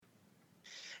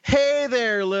Hey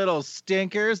there, little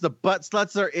stinkers. The butt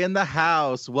sluts are in the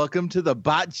house. Welcome to the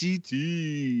Bot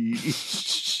GT.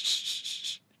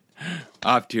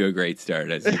 Off to a great start,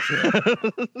 as usual.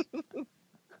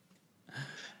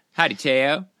 Howdy,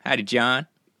 Teo. Howdy, John.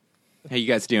 How you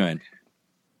guys doing?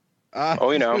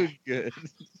 You know. Good.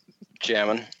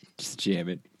 Jamming. Just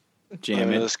jamming.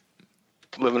 Living in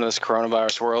this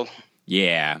coronavirus world.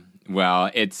 Yeah. Well,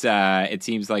 it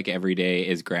seems like every day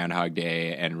is Groundhog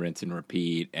Day and rinse and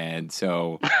repeat. And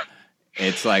so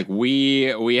it's like we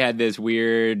had this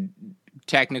weird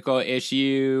technical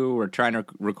issue. We're trying to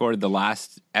record the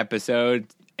last episode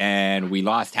and we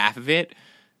lost half of it,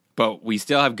 but we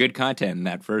still have good content in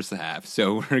that first half.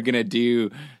 So we're going to do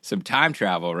some time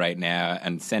travel right now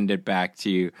and send it back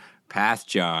to past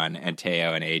John and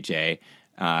Teo and AJ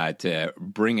to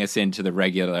bring us into the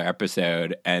regular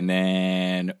episode, and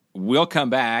then we'll come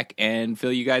back and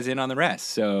fill you guys in on the rest.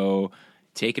 So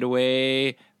take it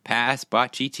away, past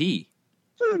Bot GT.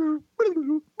 The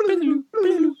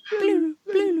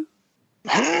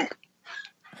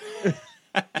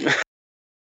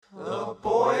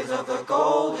boys of the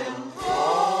Golden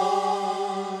Throne.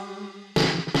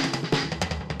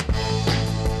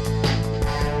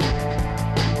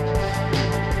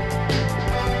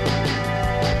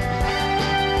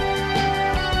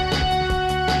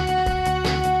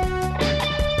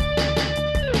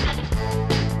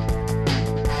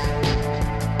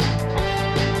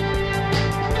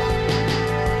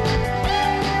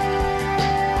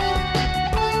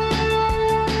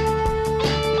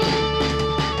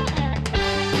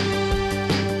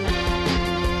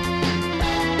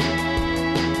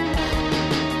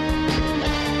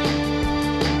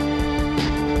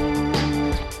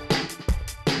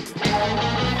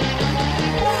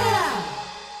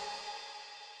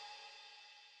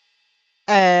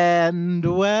 And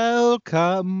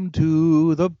welcome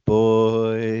to the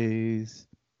boys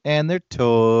and their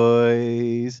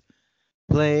toys,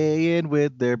 playing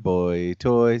with their boy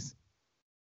toys.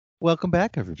 Welcome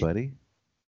back, everybody.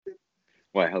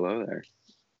 Why, hello there.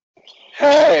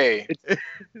 Hey!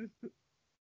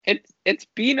 It's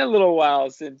been a little while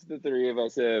since the three of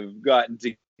us have gotten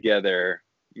together,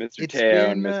 Mr. It's Teo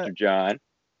and been, Mr. John.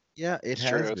 Yeah, it It's has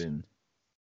true. been.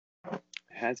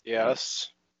 Has been. Yes.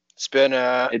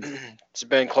 It's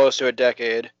been close to a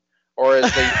decade. Or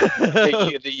as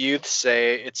the youth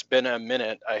say, it's been a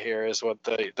minute, I hear, is what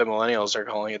the millennials are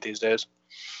calling it these days.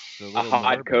 A A little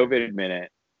hot morbid. COVID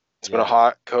minute. It's been a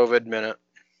hot COVID minute.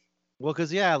 Well,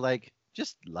 because,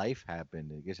 just life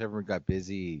happened. I guess everyone got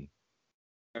busy.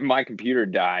 My computer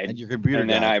died. And your computer and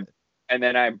then died.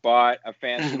 I bought a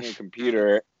fancy new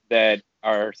computer that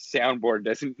our soundboard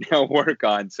doesn't now work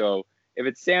on. So if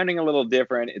it's sounding a little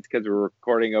different, it's because we're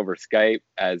recording over Skype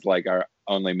as like our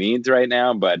only means right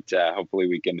now. But hopefully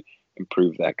we can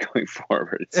improve that going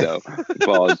forward. So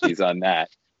apologies on that.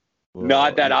 Well,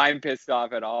 Not that I'm pissed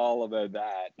off at all about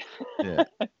that.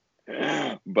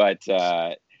 Yeah. But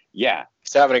yeah.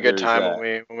 Just having a good There's, time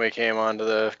when we came onto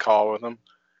the call with them.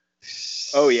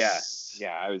 Oh yeah.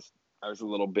 Yeah, I was a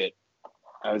little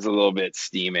bit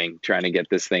steaming trying to get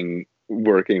this thing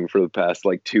working for the past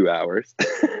like 2 hours.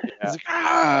 It's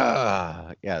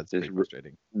like, it's pretty Just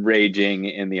frustrating. Raging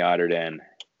in the Otter Den.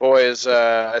 Boys,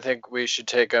 I think we should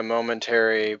take a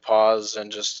momentary pause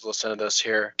and just listen to this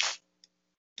here.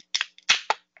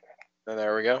 And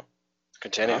there we go.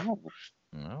 Continue.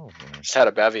 Oh, Just had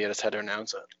a bevy. I just had to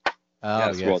announce it.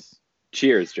 yes. Yes, well,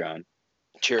 cheers, John.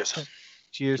 Cheers.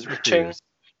 Cheers for Ching. cheers.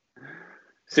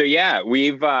 So yeah,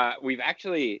 we've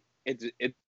actually it's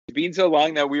been so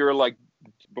long that we were like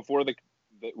before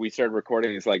we started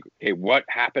recording. It's like, hey, what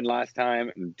happened last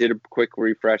time? And did a quick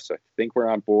refresh. So I think we're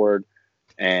on board.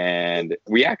 And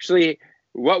we actually,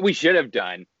 what we should have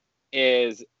done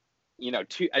is, I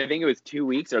think it was 2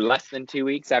 weeks or less than 2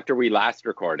 weeks after we last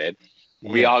recorded,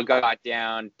 we all got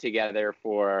down together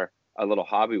for a little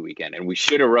hobby weekend, and we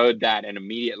should have rode that and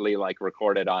immediately like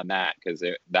recorded on that because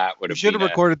that would We have should have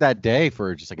recorded that day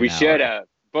for just like an we hour. should have,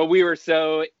 but we were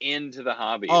so into the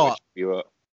hobby. Oh. Which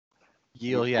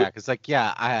Because I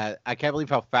can't believe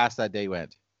how fast that day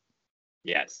went.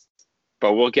 yes,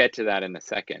 but we'll get to that in a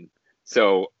second.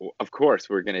 So of course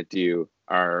we're gonna do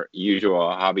our usual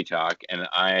hobby talk, and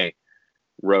I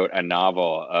wrote a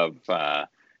novel of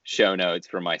show notes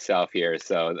for myself here,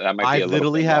 so that might be I a little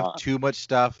literally bit have long. too much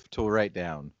stuff to write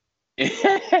down.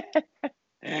 I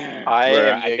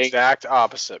am the exact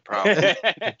opposite, probably.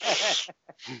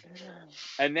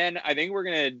 And then I think we're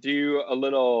going to do a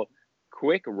little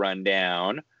quick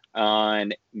rundown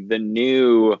on the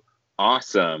new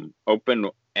awesome Open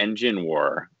Engine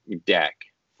War deck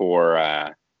for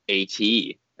AT,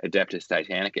 Adeptus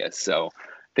Titanicus. So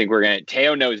think we're gonna.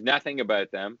 Teo knows nothing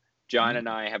about them. John and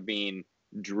I have been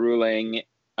drooling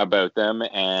about them,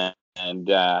 and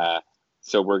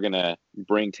so we're gonna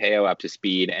bring Teo up to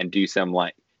speed and do some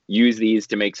use these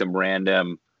to make some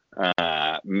random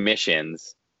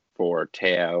missions for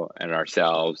Teo and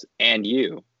ourselves and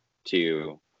you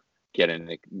to get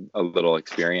a little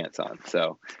experience on.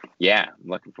 So yeah, I'm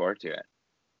looking forward to it.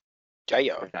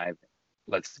 Yeah.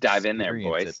 Let's dive in there,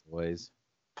 Experience boys.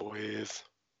 it, boys.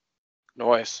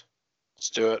 Noise. Let's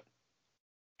do it.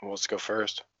 Who wants to go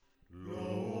first?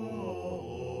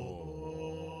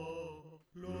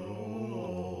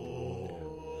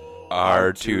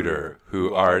 Our tutor,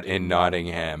 who art in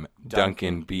Nottingham,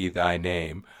 Duncan be thy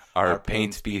name. Our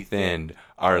paints be thinned,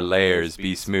 our layers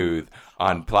be smooth,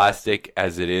 on plastic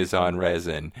as it is on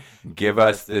resin. Give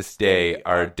us this day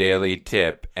our daily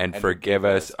tip, and forgive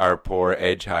us our poor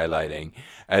edge highlighting,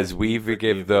 as we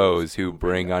forgive those who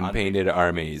bring unpainted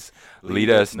armies. Lead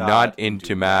us not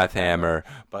into math hammer,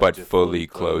 but fully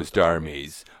closed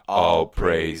armies. All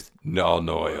praise Null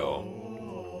Noil.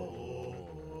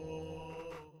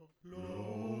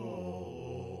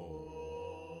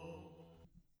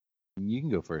 You can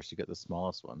go first. You got the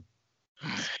smallest one.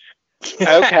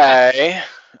 Okay.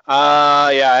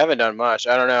 Yeah, I haven't done much.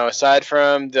 I don't know. Aside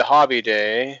from the hobby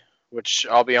day, which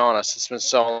I'll be honest, it's been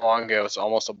so long ago, it's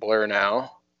almost a blur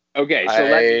now. Okay, so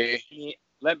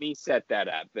let me set that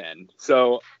up then.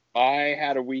 So I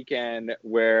had a weekend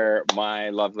where my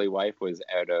lovely wife was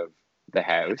out of the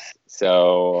house.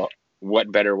 So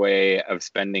what better way of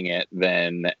spending it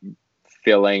than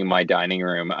filling my dining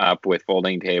room up with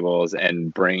folding tables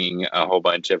and bringing a whole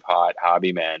bunch of hot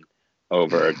hobby men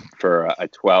over for a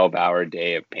 12-hour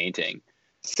day of painting.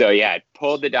 So yeah, I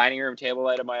pulled the dining room table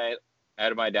out of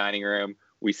my dining room.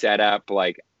 We set up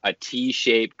like a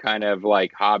T-shaped kind of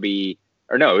like hobby,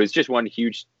 or no, it was just one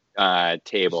huge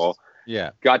table. Yeah.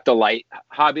 Got the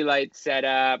hobby light set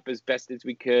up as best as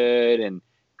we could, and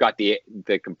got the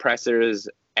compressors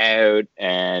out,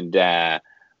 and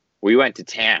we went to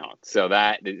town. So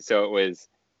it was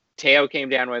Teo came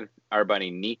down with our buddy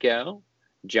Nico,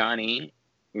 Johnny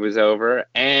was over,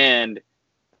 and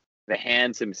the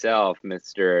hands himself,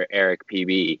 Mr. Eric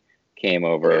PB, came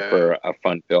over for a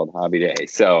fun-filled hobby day.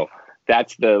 So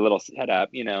that's the little setup.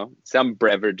 You know, some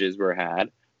beverages were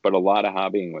had, but a lot of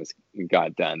hobbying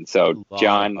got done. So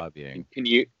John,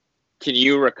 can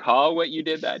you recall what you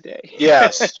did that day?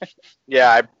 Yes. Yeah,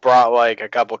 I brought like a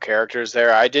couple characters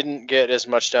there. I didn't get as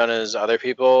much done as other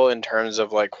people in terms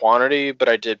of like quantity, but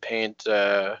I did paint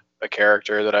a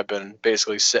character that I've been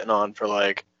basically sitting on for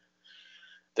like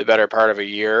the better part of a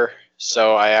year.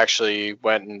 So I actually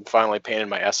went and finally painted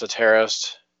my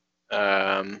Esoterrorist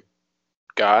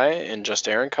guy in Just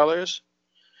Aaron colors.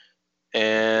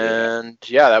 And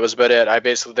yeah, that was about it. I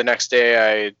basically, the next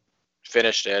day I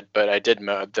finished it, but I did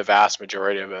the vast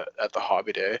majority of it at the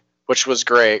hobby day, which was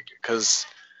great because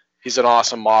he's an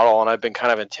awesome model, and I've been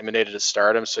kind of intimidated to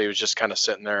start him, so he was just kind of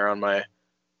sitting there on my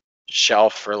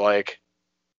shelf for like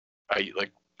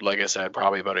I said,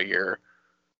 probably about a year.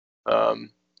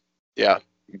 Yeah,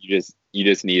 you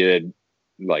just needed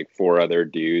like 4 other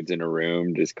dudes in a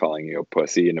room just calling you a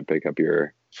pussy and to pick up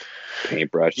your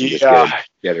paintbrush and just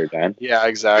get her done. Yeah,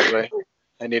 exactly.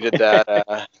 I needed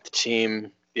that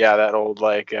team. Yeah, that old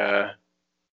yeah,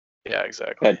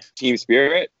 exactly. That team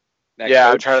spirit.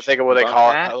 I'm trying to think of what they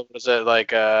call it. What is it like?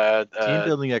 Team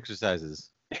building exercises.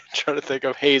 Trying to think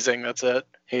of hazing. That's it.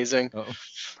 Hazing. Oh.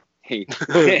 Hey.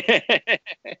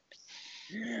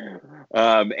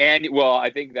 And well, I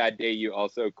think that day you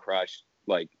also crushed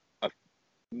like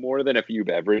more than a few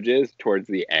beverages towards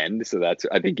the end. So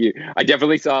I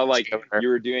definitely saw like you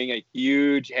were doing a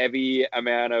huge, heavy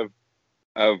amount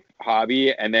of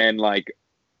hobby, and then like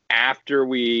after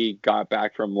we got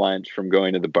back from lunch from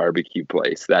going to the barbecue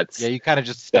place, you kind of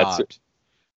just stopped.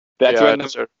 That's when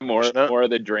more of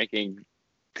the drinking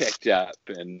picked up.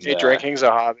 And drinking's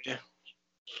a hobby.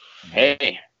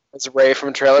 Hey, it's Ray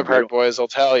from Trailer Park Boys. I'll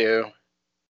tell you.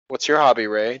 What's your hobby,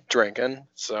 Ray? Drinking.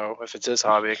 So if it's his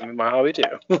hobby, it can be my hobby too.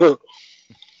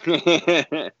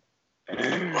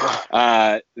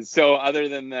 So other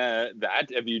than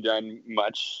that, have you done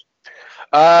much?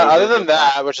 Other than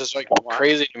that, which is like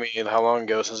crazy to me, how long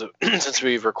ago since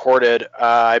we've recorded,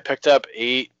 I picked up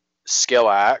 8 skill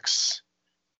axe,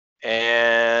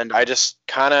 and I just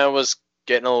kind of was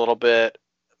getting a little bit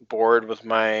bored with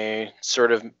my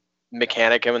sort of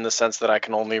mechanicum in the sense that I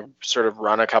can only sort of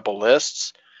run a couple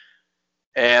lists.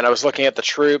 And I was looking at the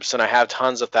troops, and I have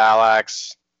tons of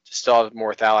Thalax. Still have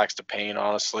more Thalax to paint,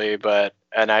 honestly,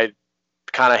 and I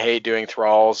kind of hate doing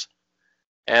thralls.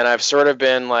 And I've sort of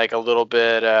been like a little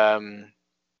bit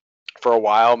for a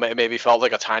while. Maybe felt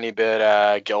like a tiny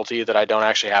bit guilty that I don't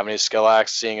actually have any skill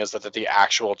axe, seeing as that the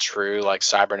actual true like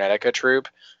Cybernetica troop.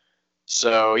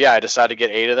 So yeah, I decided to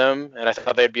get 8 of them, and I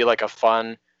thought they'd be like a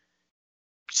fun,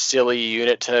 silly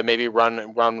unit to maybe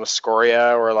run with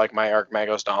Scoria or like my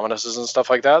Archmagos Dominuses and stuff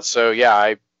like that. So yeah,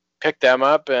 I picked them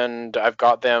up, and I've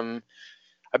got them.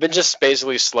 I've been just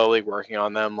basically slowly working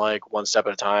on them, like one step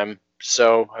at a time.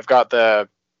 So I've got the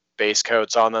base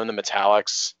coats on them, the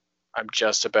metallics. I'm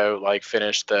just about like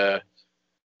finished the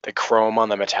chrome on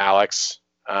the metallics.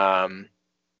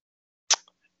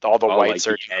 All the whites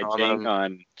like are edging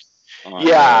on them. on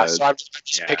Yeah, the- so I'm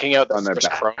just yeah, picking out the on their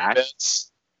first chrome back.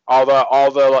 bits. All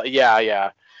the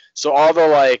yeah. So all the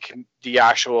like the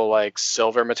actual like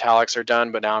silver metallics are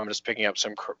done, but now I'm just picking out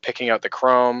the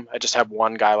chrome. I just have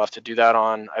one guy left to do that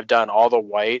on. I've done all the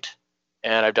white,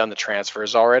 and I've done the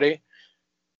transfers already.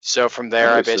 So from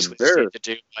there, I so basically just need to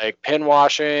do like pin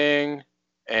washing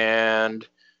and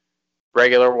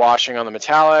regular washing on the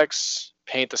metallics,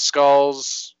 paint the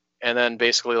skulls, and then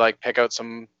basically like pick out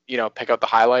the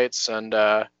highlights and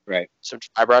Right. some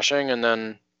dry brushing, and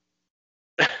then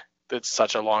it's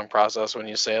such a long process when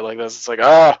you say it like this. It's like,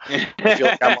 oh, I feel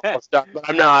like I'm almost done, but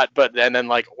I'm not. But and then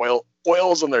like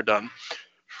oils and they're done,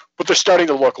 but they're starting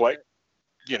to look like,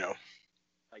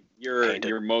 Like you're Painted.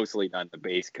 you're mostly done the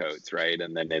base coats, right?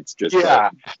 And then it's just Yeah.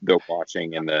 the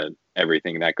washing and the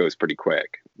everything that goes pretty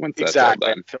quick once that's exactly.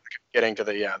 all I done. feel like I'm getting to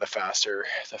the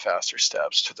faster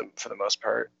steps for the most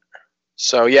part.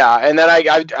 So yeah, and then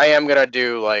I am gonna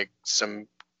do like I'm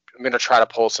gonna try to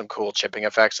pull some cool chipping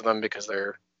effects of them because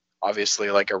they're obviously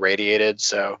like irradiated.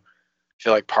 So I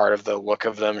feel like part of the look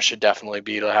of them should definitely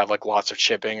be to have like lots of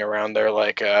chipping around their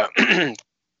like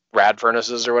rad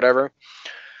furnaces or whatever.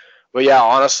 But yeah,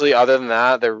 honestly, other than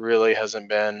that, there really hasn't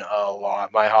been a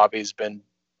lot. My hobby's been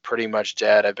pretty much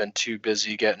dead. I've been too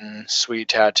busy getting sweet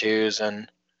tattoos and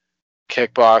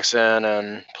kickboxing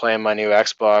and playing my new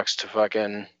Xbox to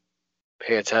fucking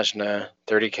pay attention to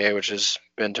 30K, which has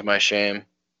been to my shame.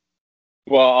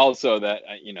 Well, also that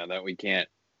that we can't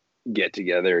get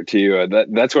together too.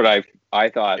 That's what I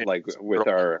thought like with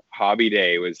our hobby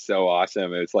day was so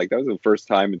awesome. It was like that was the first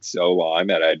time in so long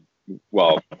that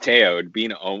Teo had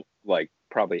been like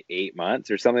probably 8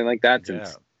 months or something like that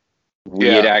since we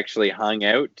had actually hung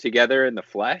out together in the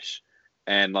flesh,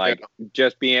 and like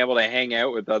just being able to hang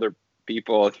out with other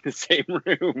people in the same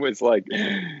room was like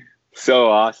so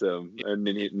awesome. And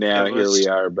then now here we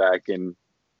are back in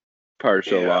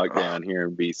partial lockdown here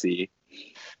in BC.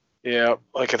 Yeah,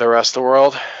 like the rest of the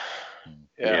world.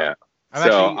 Yeah. I'm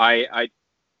So actually- I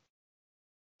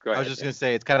go I ahead. was just gonna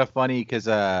say it's kind of funny because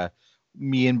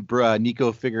me and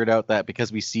Nico figured out that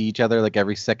because we see each other like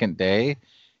every second day,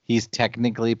 he's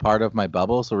technically part of my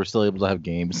bubble, so we're still able to have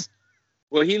games.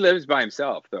 Well, he lives by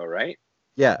himself though, right?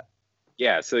 Yeah,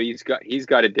 Yeah, so he's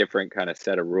got a different kind of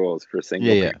set of rules for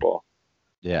single Yeah. people,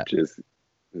 yeah. which is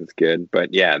good.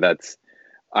 But yeah, that's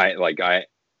I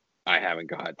haven't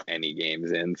got any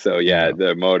games in, so yeah, No.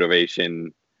 the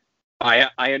motivation. I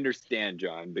understand,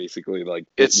 John. Basically, like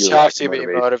It's your tough to be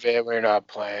motivation- motivated when you're not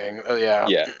playing. Yeah.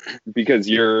 Yeah, because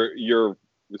you're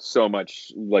so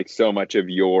much of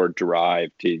your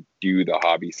drive to do the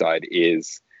hobby side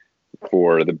is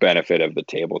for the benefit of the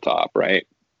tabletop, right?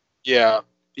 Yeah.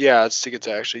 Yeah, it's to get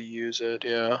to actually use it,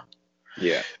 yeah.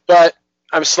 Yeah. But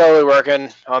I'm slowly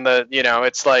working on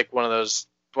it's like one of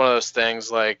those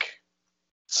things, like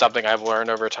something I've learned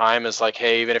over time is like,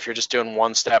 hey, even if you're just doing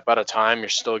one step at a time, you're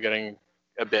still getting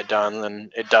a bit done, and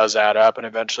it does add up, and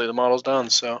eventually the model's done.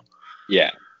 So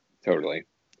Yeah, totally.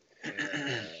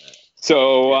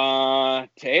 So,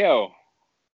 Teo,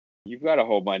 you've got a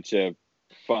whole bunch of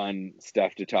fun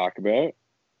stuff to talk about.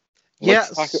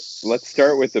 Let's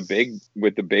start with the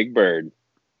big bird.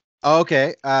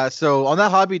 Okay, so on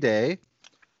that hobby day,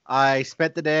 I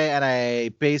spent the day and I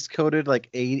base coated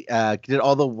like did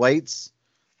all the whites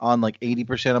on like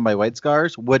 80% of my white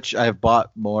scars, which I've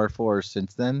bought more for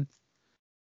since then.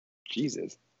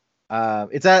 Jesus. But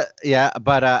and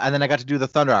then I got to do the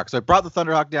Thunderhawk. So I brought the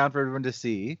Thunderhawk down for everyone to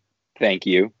see. Thank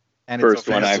you. And First it's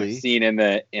one I've officially- seen in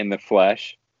the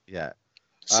flesh. Yeah.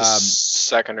 it's the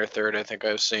second or third I think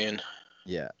I've seen.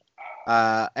 Yeah.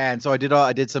 And so I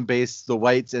did some base the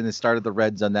whites and then started the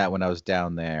reds on that when I was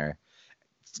down there.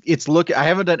 I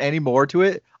haven't done any more to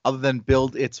it other than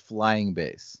build its flying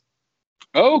base.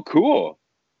 Oh, cool.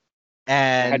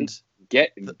 And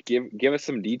Give us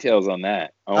some details on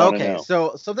that. I want to okay, know.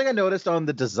 so something I noticed on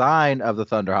the design of the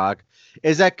Thunderhawk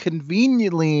is that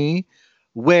conveniently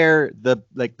where the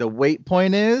weight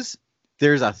point is,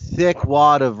 there's a thick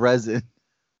wad of resin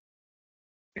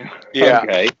Yeah.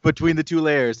 Okay. between the two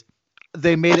layers.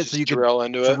 they made it Just so you could drill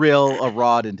into it. drill a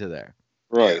rod into there.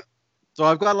 Right. So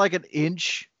I've got like an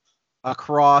inch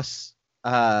across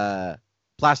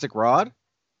plastic rod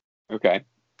Okay.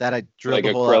 that I drilled Like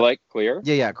the hole out. acrylic clear.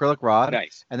 Yeah, acrylic rod.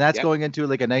 Nice. And that's Yep. going into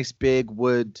like a nice big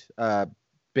wood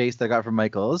base that I got from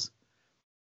Michaels.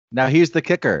 Now here's the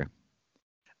kicker.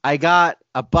 I got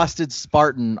a busted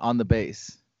Spartan on the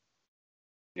base.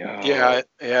 Yeah,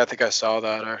 I think I saw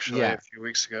that actually Yeah. a few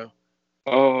weeks ago.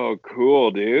 Oh,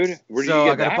 cool, dude. Where did So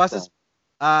you I get got a that busted.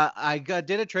 from?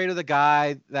 Did a trade with a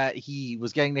guy that he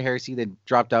was getting the heresy, then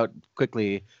dropped out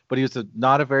quickly. But he was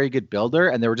not a very good builder,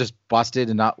 and they were just busted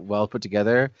and not well put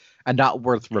together, and not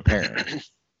worth repairing.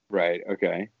 Right.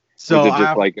 Okay. So Was it I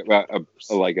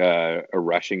just like a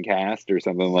Russian cast or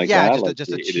something like yeah, that?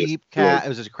 just a It cheap really- cast. It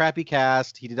was a crappy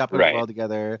cast. Heated up Right. well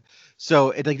together. So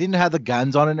it like didn't have the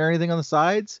guns on it or anything on the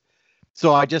sides.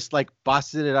 So I just like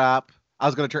busted it up. I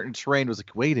was gonna turn it into terrain. Was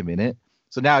like, wait a minute.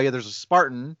 So now there's a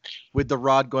Spartan with the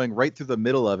rod going right through the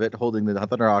middle of it, holding the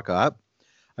Thunderhawk up.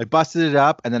 I busted it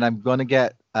up, and then I'm gonna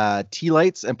get tea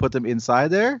lights and put them inside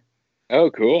there, Oh,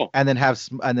 cool. and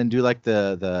then do like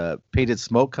the painted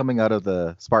smoke coming out of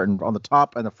the Spartan on the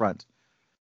top and the front.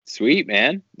 Sweet,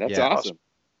 man. That's Yeah. awesome.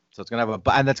 So it's gonna have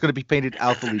and that's gonna be painted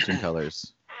Alpha Legion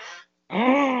colors.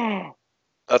 All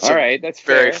That's right. That's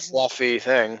very fair. fluffy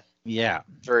thing. Yeah.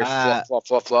 Very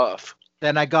fluff.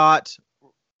 Then I got,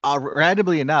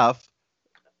 randomly enough,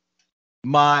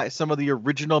 some of the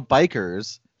original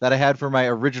bikers that I had for my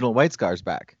original White Scars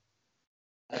back.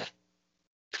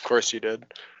 Of course you did.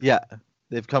 Yeah,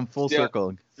 they've come full Still-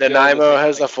 circle. The Still Nimo same,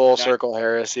 has the like, full not- circle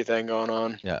heresy thing going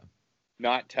on.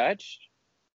 Not touched.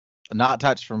 Not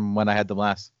touched from when I had them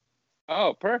last.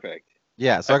 Oh, perfect.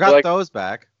 Yeah, so I I got feel like- those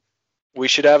back. We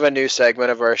should have a new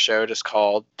segment of our show just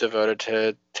called devoted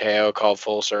to Teo called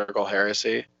Full Circle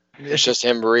Heresy. It's just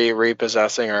him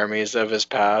repossessing armies of his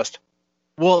past.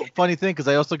 Well, funny thing, because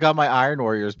I also got my Iron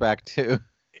Warriors back too.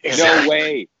 No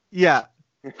way. Yeah.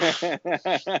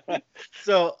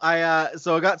 So I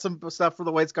got some stuff for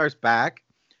the White Scars back.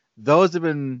 Those have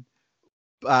been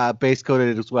base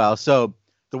coded as well. So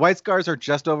the White Scars are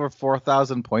just over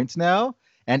 4,000 points now,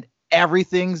 and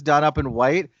everything's done up in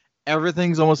white.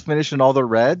 Everything's almost finished in all the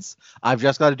reds. I've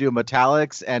just got to do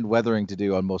metallics and weathering to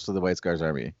do on most of the White Scars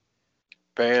army.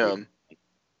 Bam.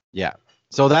 Yeah.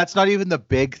 So that's not even the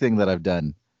big thing that I've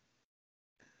done.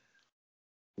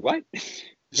 What? He's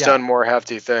Yeah. done more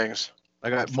hefty things. I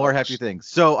got more hefty things.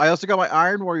 So I also got my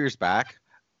Iron Warriors back,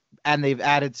 and they've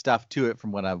added stuff to it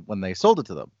from when they sold it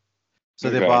to them. So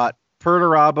they Okay. bought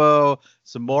Perturabo,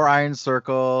 some more Iron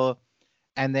Circle,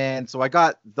 and then so I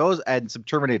got those and some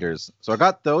Terminators. So I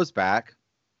got those back,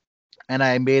 and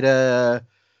I made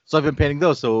so I've been painting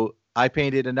those. So I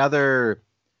painted another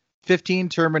 15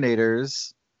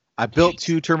 Terminators. I built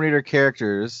 2 Terminator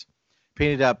characters,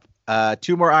 painted up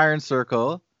 2 more Iron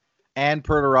Circle, and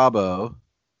Perturabo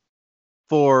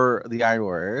for the Iron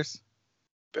Warriors.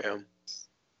 Bam.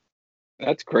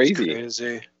 That's It's crazy.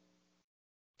 crazy.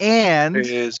 And It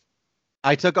is.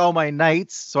 I took all my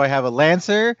knights, so I have a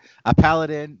Lancer, a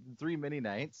Paladin, 3 mini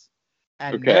knights,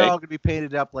 and Okay. they're all gonna be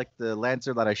painted up like the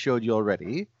Lancer that I showed you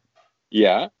already.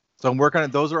 Yeah. So I'm working on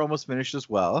it. Those are almost finished as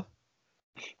well.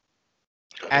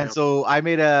 And Bam. so I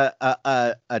made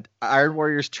a Iron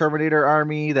Warriors Terminator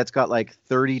army that's got like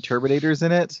 30 Terminators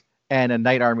in it, and a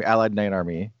Knight army, allied Knight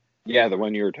army. Yeah, the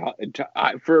one you were talking.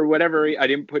 For whatever I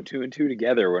didn't put 2 and 2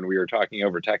 together when we were talking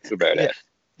over text about it.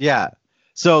 Yeah.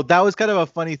 So that was kind of a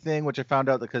funny thing, which I found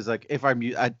out because like if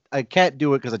I can't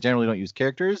do it because I generally don't use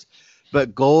characters,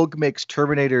 but Golg makes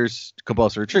Terminators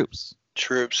compulsory troops.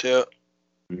 Troops, yeah.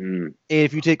 Mm.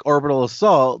 If you take Orbital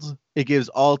Assault, it gives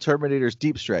all Terminators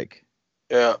Deep Strike.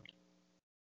 Yeah.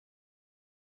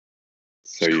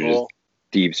 So It's you're cool. just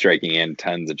deep striking in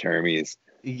tons of termies.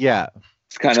 Yeah.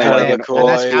 It's kind It's of kind like of an a cool and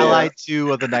that's idea. allied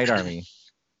to the Knight army.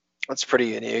 That's pretty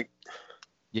unique.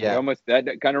 Yeah. almost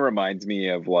that kind of reminds me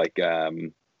of like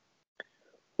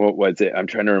what was it? I'm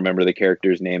trying to remember the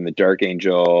character's name. The Dark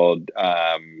Angel,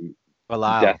 Belial.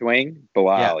 Deathwing,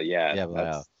 Belial. Yeah, Yeah, Belial.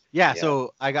 that's- Yeah, yeah.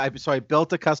 so I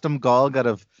built a custom Golg out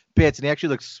of bits, and he actually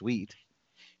looks sweet.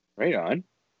 right on.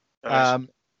 Nice.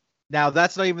 Now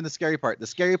that's not even the scary part. The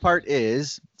scary part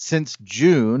is since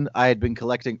June I had been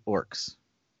collecting orcs.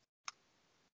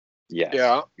 Yes.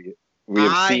 Yeah. We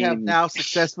have I seen have now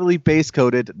successfully base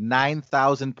coded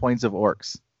 9,000 points of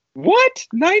orcs. what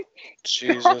 9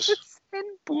 Jesus.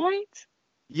 points.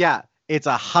 Yeah, it's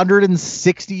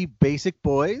 160 basic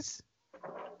boys,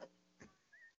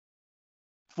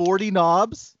 40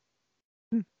 knobs,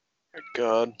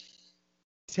 God.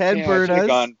 10 Yeah, I should have Burnas,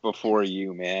 gone before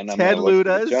you, man. I'm 10 gonna look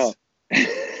for the Ludas.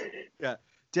 jump.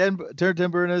 10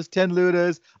 Timbernas, 10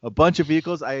 Lunas, a bunch of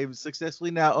vehicles. I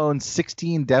successfully now own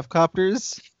 16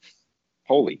 Defcopters.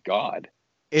 Holy God.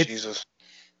 Jesus.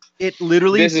 It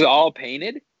literally. This is all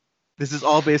painted? This is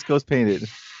all base coast painted.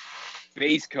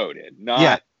 Base coated, not.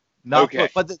 Yeah. Not Okay.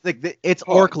 but it's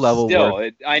orc level Still,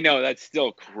 work. I know that's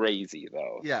still crazy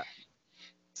though. Yeah.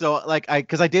 So like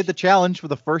because I did the challenge for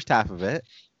the first half of it,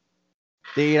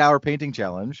 the 8-hour painting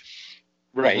challenge.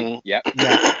 Right. Mhm. Yep.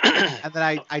 Yeah. And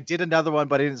then I did another one,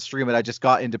 but I didn't stream it. I just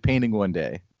got into painting one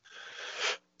day.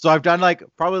 So I've done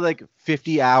probably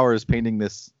 50 hours painting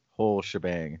this whole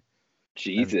shebang.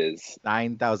 Jesus.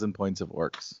 9,000 points of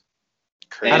orcs.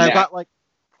 Crazy. And And I've got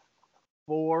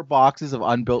 4 boxes of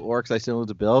unbuilt orcs I still need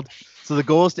to build. So the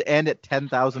goal is to end at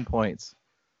 10,000 points.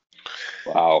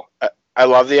 Wow. I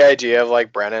love the idea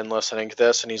of Brennan listening to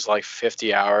this, and he's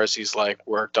 50 hours. He's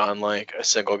worked on a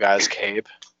single guy's cape.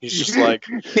 He's just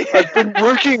I've been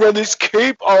working on this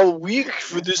cape all week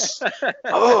for this.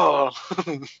 Oh,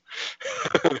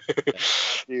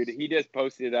 Dude, he just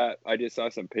posted up. I just saw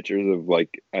some pictures of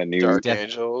a new Dark Death-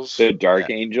 Angels. the Dark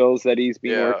Angels that he's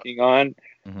been Yeah. working on.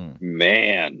 Mm-hmm.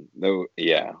 Man, no,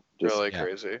 yeah, just Really yeah.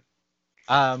 crazy.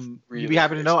 You'd Really be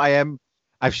happy to crazy. know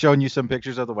I've shown you some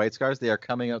pictures of the White Scars. They are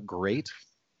coming out great.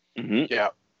 mhm. Yeah.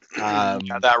 Um,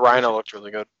 Yeah, that rhino looked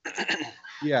really good.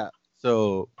 Yeah.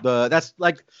 So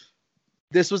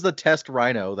this was the test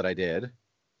rhino that I did.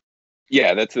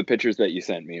 Yeah, that's the pictures that you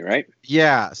sent me, right?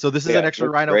 Yeah. So this is Yeah, an extra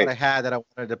looks rhino great. that I had that I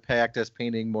wanted to practice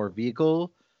painting more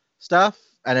vehicle stuff,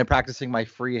 and I'm practicing my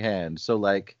freehand. So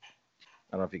I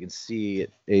don't know if you can see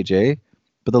it, AJ,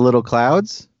 but the little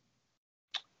clouds.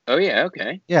 Oh yeah,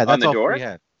 okay. Yeah, that's the all door?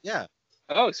 freehand. Yeah.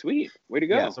 Oh sweet, way to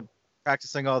go. Yeah. So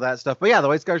practicing all that stuff. But yeah, the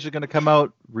White Scars are going to come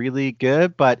out really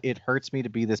good, but it hurts me to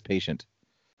be this patient.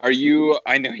 Are you?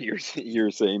 I know you're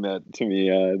saying that to me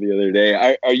the other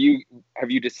day. Are you?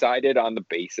 Have you decided on the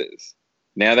bases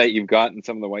now that you've gotten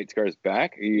some of the White Scars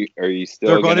back? Are you still?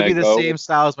 They're going to gonna be the go same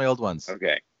style as my old ones.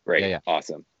 Okay, great, Yeah, yeah.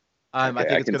 awesome. I Okay,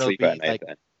 think it's can going to sleep be at night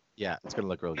then. yeah, it's going to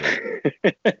look really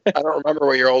good. I don't remember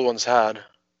what your old ones had.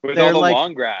 With They're all the like-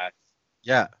 long grass.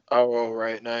 Yeah. Oh,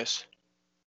 right. Nice.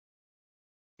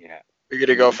 Yeah. You're going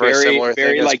to go for a Very- similar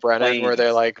very thing as like Brennan, where plains.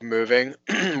 they're moving,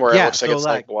 where Yeah, it looks like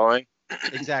so, it's blowing.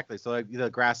 Exactly. So the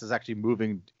grass is actually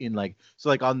moving in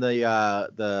on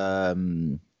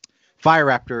the Fire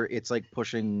Raptor, it's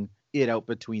pushing it out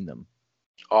between them.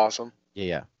 Awesome.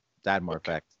 Yeah. That more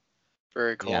effect.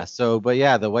 Very cool. Yeah. So, but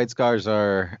yeah, the White Scars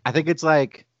are. I think it's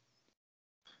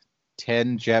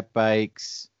 10 jet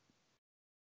bikes,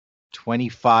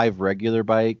 25 regular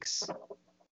bikes,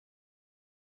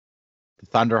 the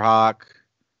Thunderhawk,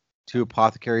 2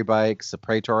 Apothecary bikes, a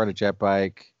Praetor and a jet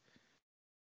bike.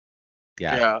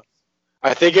 Yeah.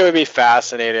 I think it would be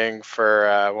fascinating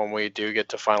for when we do get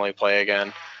to finally play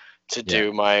again to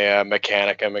do my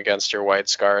Mechanicum against your White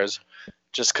Scars.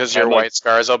 Just because your White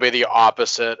Scars will be the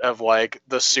opposite of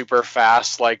the super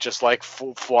fast,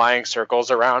 flying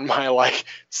circles around my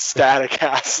static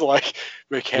ass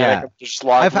Mechanicum. Just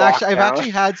I've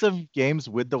actually had some games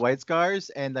with the White Scars,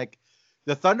 and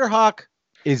the Thunderhawk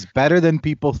is better than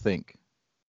people think.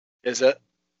 Is it?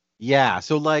 Yeah.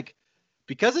 So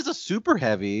because it's a super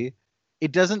heavy,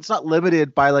 it's not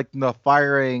limited by the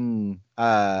firing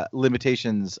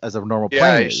limitations as a normal Yeah,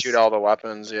 plane you is. shoot all the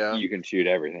weapons. Yeah. You can shoot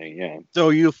everything. Yeah. So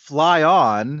you fly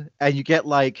on and you get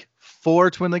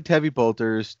 4 twin-linked heavy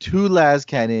bolters, 2 las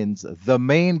cannons, the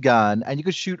main gun, and you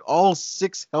can shoot all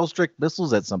 6 Hellstrike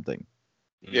missiles at something.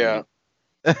 Yeah.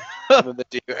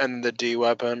 and the D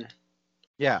weapon.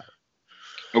 Yeah.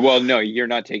 Well, no, you're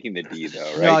not taking the D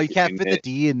though, right? No, you can't In fit the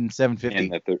D in 750.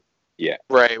 in the yeah.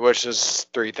 Right, which is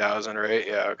 3,000, right?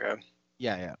 Yeah. Okay.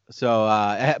 Yeah. So,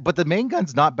 but the main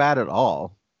gun's not bad at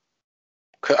all.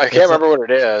 I can't remember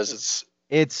what it is.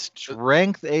 It's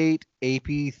strength 8,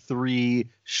 AP 3,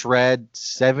 shred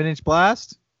 7-inch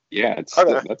blast. Yeah, it's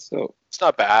Okay. that's still. It's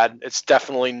not bad. It's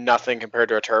definitely nothing compared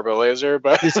to a turbo laser,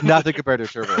 but It's nothing compared to a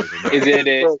turbo laser. No.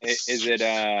 Is it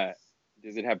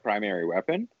does it have primary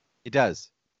weapon? It does.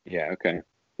 Yeah. Okay.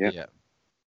 Yeah.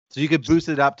 So you could boost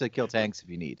it up to kill tanks if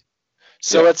you need.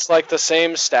 so Yeah. it's the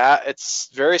same stat. It's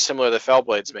very similar to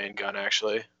Fellblade's main gun,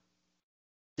 actually.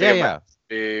 Yeah, it yeah.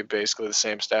 Be basically the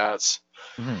same stats,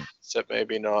 Mhm. except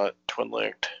maybe not twin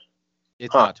linked.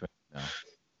 It's Huh. not twin. No.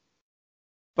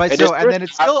 But And so, does and yours then it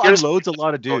still yours- unloads a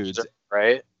lot of dudes.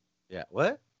 right? Yeah.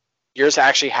 What? Yours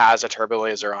actually has a turbo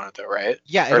laser on it, though, right?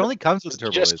 Yeah, it Or only comes with the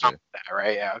turbo just laser. come with that,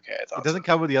 right? Yeah. Okay. I thought It doesn't so.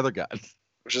 come with the other gun.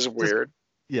 Which is weird.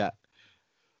 Yeah.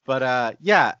 But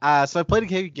so I played a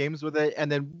few games with it, and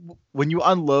then when you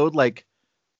unload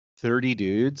 30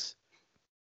 dudes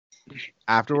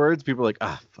afterwards, people are like,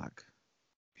 ah, fuck.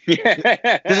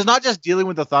 Because it's not just dealing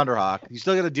with the Thunderhawk. You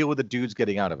still got to deal with the dudes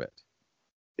getting out of it.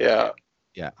 Yeah.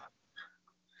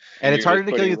 And it's harder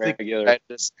to kill you think. I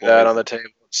just that on the table.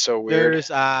 It's so weird.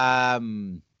 There's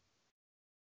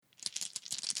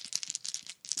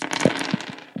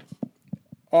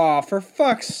Oh, for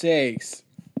fuck's sakes.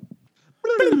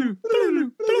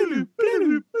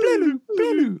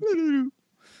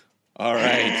 All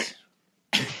right.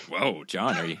 Whoa,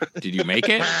 John, did you make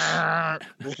it?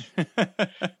 Just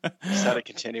had to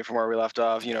continue from where we left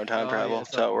off. You know, time travel.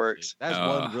 That's how it works. That's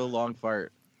one real long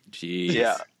fart. Jeez.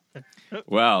 Yeah.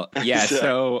 Well, yeah.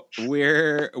 So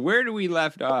where do we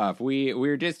left off? We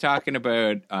were just talking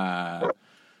about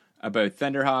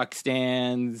Thunderhawk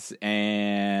stands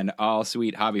and all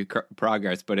sweet hobby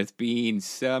progress, but it's been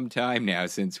some time now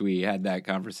since we had that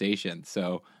conversation.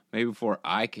 So maybe before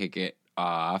I kick it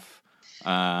off,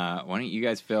 why don't you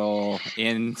guys fill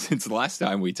in since the last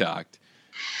time we talked?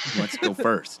 Let's go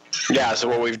first. Yeah, so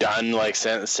what we've done like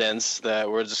since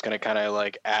that, we're just gonna kind of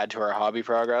like add to our hobby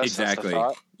progress. Exactly.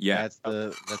 Yeah, that's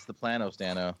the plan,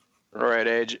 Stano. All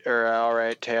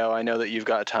right, Teo. I know that you've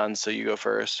got tons, so you go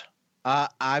first.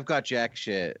 I've got jack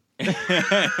shit.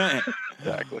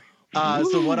 Exactly.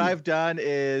 So what I've done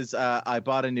is I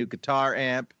bought a new guitar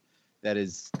amp that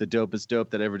is the dopest dope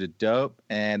that ever did dope,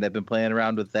 and I've been playing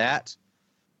around with that.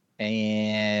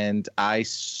 And I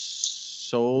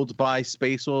sold my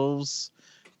Space Wolves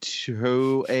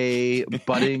to a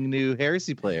budding new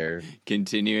heresy player.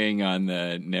 Continuing on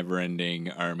the never-ending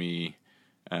army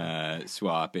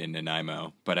swap in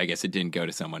Nanaimo, but I guess it didn't go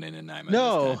to someone in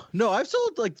Nanaimo. No, I've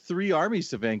sold like 3 armies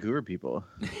to Vancouver people.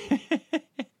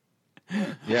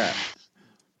 Yeah,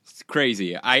 it's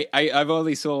crazy. I've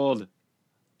only sold,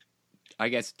 I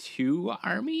guess, 2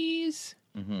 armies.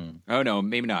 Mm-hmm. Oh no,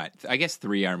 maybe not. I guess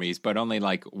 3 armies, but only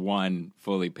like 1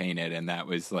 fully painted, and that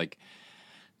was like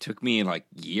took me like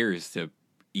years to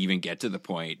even get to the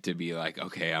point to be like,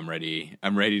 okay, I'm ready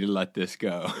to let this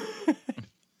go.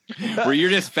 Where you're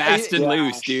just fast and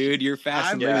loose, dude. You're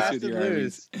fast and loose with your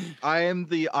armies. I am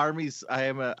the armies.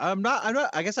 I'm not.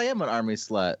 I guess I am an army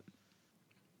slut.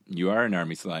 You are an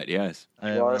army slut, yes.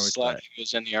 You are a slut who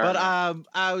goes in the army. But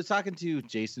I was talking to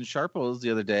Jason Sharples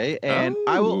the other day, and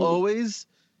I will always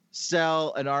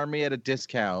sell an army at a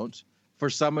discount for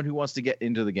someone who wants to get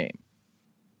into the game.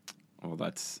 Well,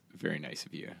 that's very nice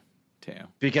of you, Teo.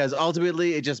 Because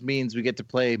ultimately, it just means we get to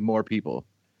play more people.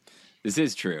 This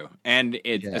is true, and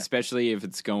especially if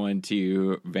it's going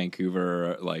to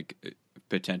Vancouver, like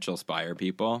potential Spire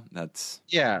people. That's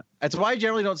why I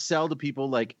generally don't sell to people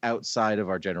like outside of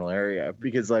our general area,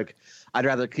 because like I'd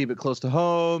rather keep it close to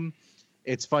home.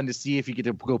 It's fun to see if you get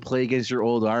to go play against your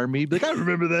old army. Like, I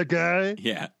remember that guy.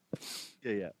 Yeah.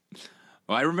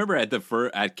 Well, I remember at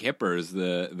at Kippers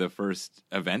the first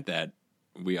event that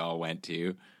we all went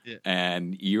to,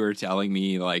 and you were telling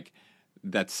me like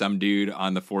that some dude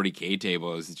on the 40K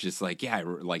table is just like,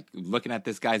 like looking at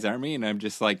this guy's army, and I'm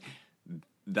just like,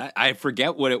 that I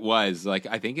forget what it was. Like,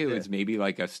 I think it was maybe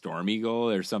like a Storm Eagle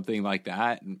or something like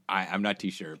that. I'm not too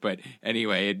sure, but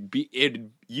anyway, it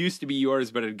used to be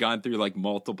yours, but it had gone through like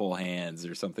multiple hands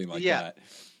or something like that.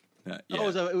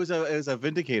 Oh, it was a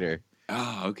Vindicator.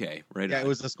 Oh, okay, right. Yeah, it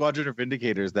was a squadron of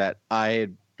Vindicators that I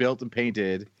had built and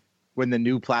painted when the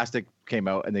new plastic came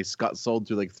out, and they got sold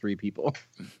to like 3 people.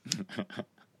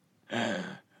 Oh,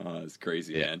 that's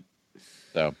crazy, man.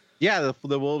 So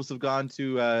the Wolves have gone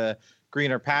to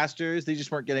greener pastures. They just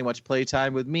weren't getting much play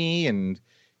time with me, and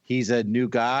he's a new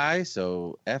guy,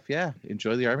 so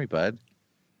enjoy the army, bud.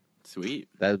 Sweet.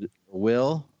 That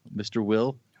Mr.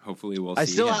 Will. Hopefully we'll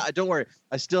see him. Don't worry.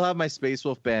 I still have my Space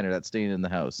Wolf banner that's staying in the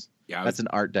house. Yeah, that's an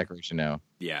art decoration now.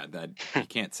 Yeah, that you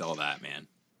can't sell that, man.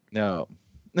 No.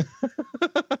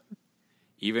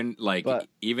 Even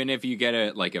if you get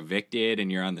evicted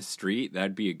and you're on the street,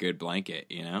 that'd be a good blanket,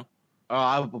 you know? Oh,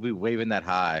 I will be waving that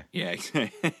high. Yeah.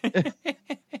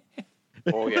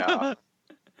 Oh yeah.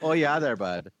 Oh yeah, there,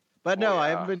 bud. But no, I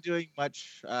yeah. haven't been doing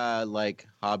much like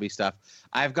hobby stuff.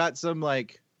 I've got some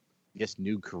like, I guess,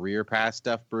 new career path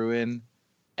stuff brewing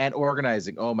and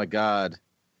organizing. Oh my god,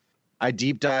 I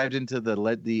deep dived into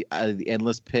the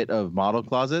endless pit of model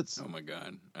closets. Oh my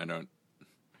god, I don't.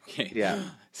 Okay. Yeah.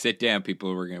 Sit down,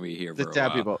 people. We're gonna be here for a while. Sit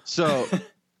down, people. So,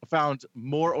 I found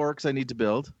more orcs I need to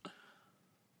build.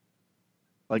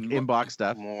 Like inbox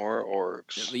stuff. More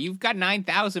orcs. You've got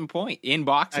 9,000 point in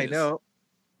boxes. I know.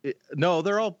 No,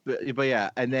 they're all, but yeah.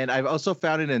 And then I've also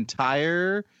found an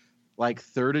entire, like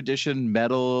 3rd edition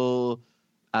metal,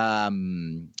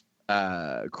 Craft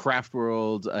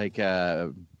World like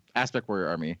Aspect Warrior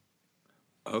army.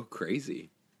 Oh,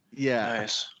 crazy! Yeah.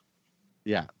 Nice.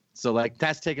 Yeah. So like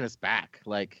that's taking us back.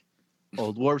 Like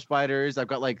old warp spiders. I've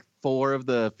got like 4 of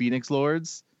the Phoenix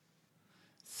Lords.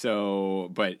 So,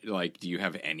 but like, do you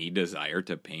have any desire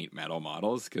to paint metal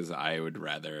models? Because I would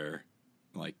rather,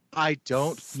 like, I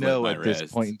don't slit know my at this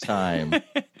wrist. point in time.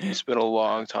 It's been a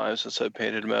long time since I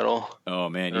painted metal. Oh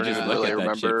man, I you don't just even look really at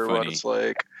that shit remember what funny. it's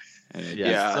like. And it Yeah,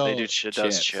 Yeah, so it does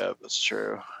chips. chip. That's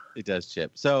true. It does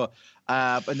chip. So,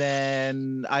 and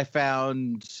then I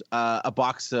found a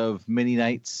box of mini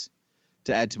knights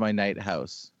to add to my knight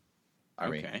house.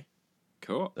 Okay,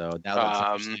 cool. So now that's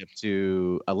actually up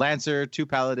to a lancer, 2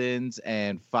 paladins,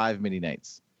 and 5 mini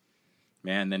knights.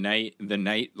 Man, the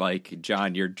night, like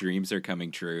John, your dreams are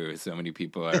coming true. So many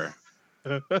people are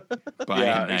buying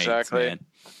Yeah, knights, exactly. man.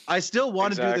 I still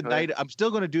want to do the Exactly. knight. I'm still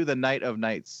going to do the Knight of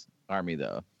Knights army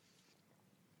though.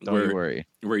 Don't you worry.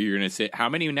 Where you're gonna sit? How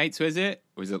many nights was it?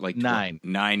 Was it like 9?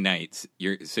 9 nights.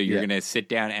 You're Yeah. gonna sit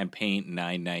down and paint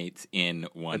 9 nights in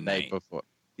one The night night, before.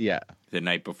 Yeah. the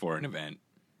night before an event.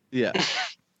 Yeah.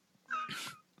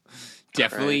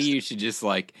 Definitely, Christ. you should just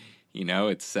like,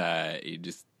 it's you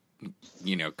just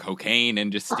cocaine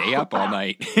and just stay up all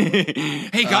night.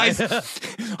 Hey guys,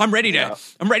 I'm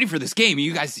ready for this game.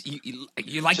 You guys,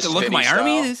 you like Just the look of my Vinny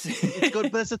army? It's good,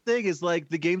 but that's the thing is like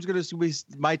the game's gonna be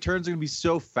my turns are gonna be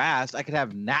so fast. I could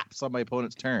have naps on my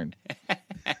opponent's turn.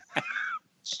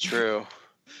 It's true.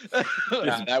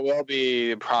 Yeah, that will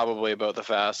be probably about the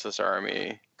fastest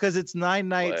army. Because it's 9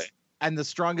 knights, Play. and the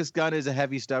strongest gun is a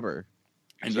heavy stubber.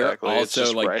 And Exactly. you're It's also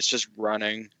just, like it's just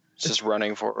running. It's just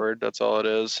running forward. That's all it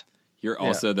is. you're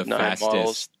also the 9 fastest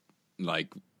models.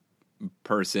 like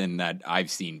person that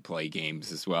I've seen play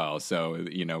games as well. So when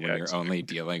Yeah, you're it's- only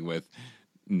dealing with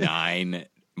 9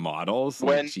 models, like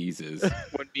When- Jesus.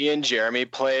 When me and Jeremy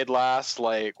played last,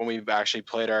 like when we actually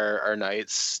played our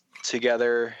nights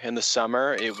together in the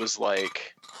summer, it was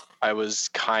like I was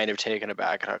kind of taken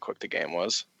aback at how quick the game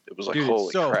was. It was like, Dude, holy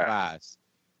it's so crap. fast.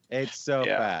 It's so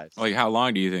Yeah. fast. Like, how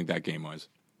long do you think that game was?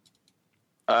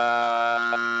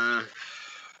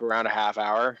 Around a half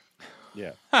hour.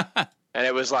 Yeah. And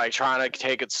it was like trying to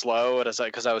take it slow, and it's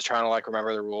like because I was trying to like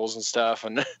remember the rules and stuff,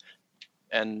 and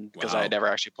because I Wow. had never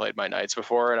actually played my knights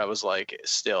before, and I was like,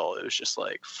 still, it was just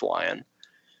like flying.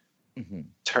 Mhm.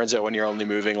 Turns out when you're only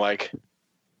moving like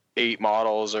 8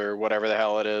 models or whatever the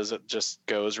hell it is, it just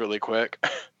goes really quick.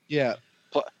 Yeah.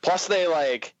 Plus, they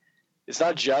like. It's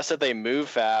not just that they move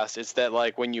fast; it's that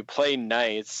like when you play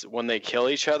knights, when they kill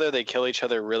each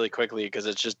other really quickly because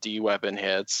it's just D-weapon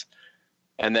hits,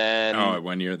 and then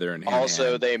When you're there in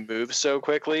also hand. they move so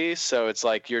quickly, so it's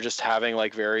like you're just having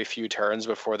like very few turns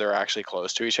before they're actually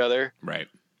close to each other. Right.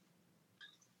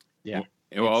 Yeah.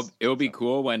 It'll be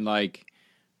cool when like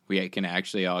we can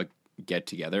actually all get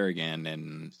together again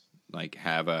and like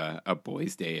have a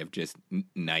boys' day of just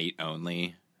night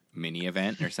only mini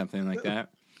event or something like that.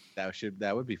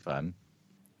 That would be fun.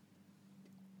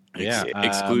 Ex- Yeah.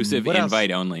 exclusive what else? invite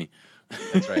only.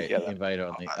 That's right. Yeah, that'd Invite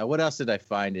only. What else did I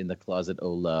find in the closet? Oh,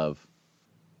 love.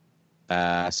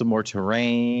 Some more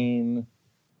terrain.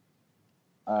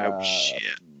 Oh shit!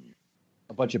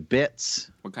 A bunch of bits.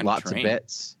 What kind Lots of terrain?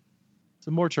 bits.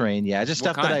 Some more terrain. Yeah, just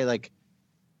What stuff that kind? I like.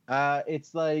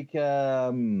 It's like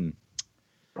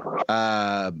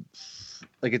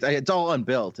it's all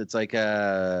unbuilt. It's like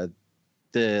the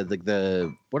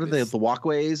what are This- the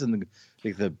walkways and the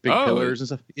big Oh, pillars and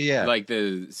stuff. Yeah, Like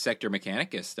the Sector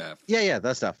Mechanicus stuff. yeah,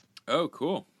 that stuff. Oh,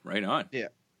 cool. Right on. Yeah.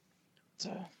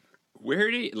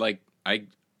 Where do you, like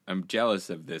I'm jealous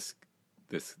of this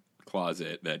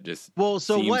closet that just Well,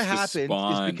 so seems what to happens is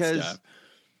spawn because stuff.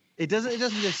 it doesn't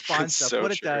just spawn It's stuff. so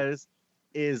What it true. does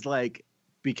is like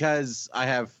because I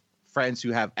have friends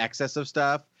who have excess of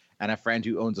stuff and a friend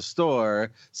who owns a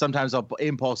store, sometimes I'll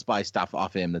impulse buy stuff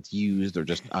off him that's used or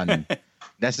just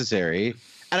unnecessary.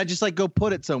 And I just like go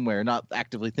put it somewhere, not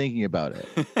actively thinking about it.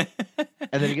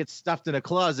 And then it gets stuffed in a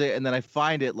closet, and then I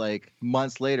find it like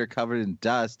months later covered in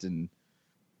dust and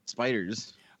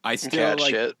spiders. I still Cat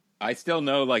like shit. I still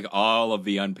know like all of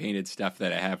the unpainted stuff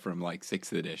that I have from like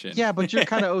 6th edition. Yeah, but you're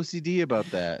kind of OCD about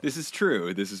that. This is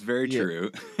true. This is very Yeah.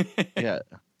 true. Yeah.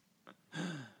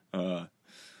 Uh,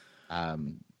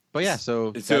 But yeah,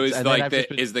 so so that's- is and then like I've just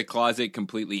been- is the closet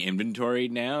completely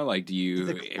inventoried now? Like, do you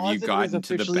the have you closet gotten is to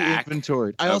the officially back?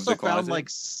 inventoried. I of also the found closet? like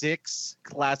 6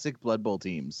 classic Blood Bowl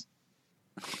teams.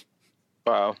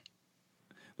 Wow.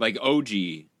 Like OG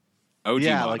yeah,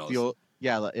 models. like the old,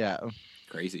 yeah.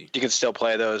 Crazy. You can still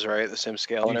play those, right? The same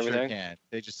scale and You sure everything. can.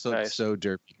 They just look Nice. so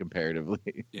derpy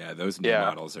comparatively. Yeah, those new Yeah.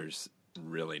 models are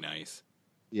really nice.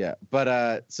 Yeah,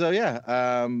 but so yeah,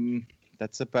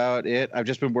 that's about it. I've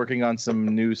just been working on some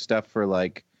new stuff for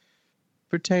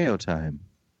Teo time.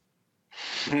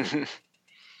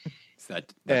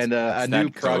 And a new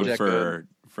project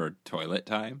for toilet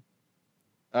time.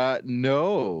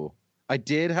 No, I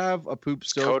did have a poop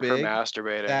It's so code for big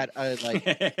masturbating. that I like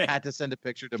had to send a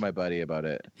picture to my buddy about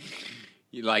it.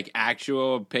 You like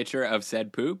actual picture of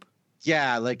said poop?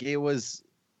 Yeah, like it was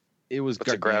It's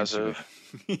gargantuan. aggressive.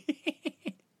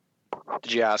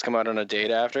 Did you ask him out on a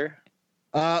date after?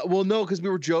 Well, no, because we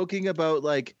were joking about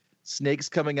like snakes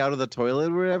coming out of the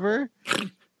toilet or whatever. Yeah,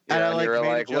 and I and like, you were made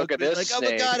a like, joke, "Look at being this like,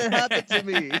 oh my god, it happened to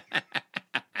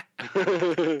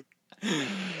me.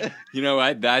 You know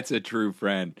what? That's a true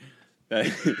friend.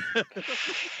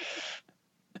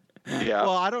 Yeah.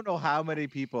 Well, I don't know how many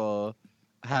people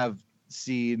have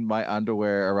seen my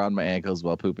underwear around my ankles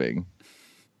while pooping.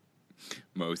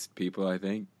 Most people, I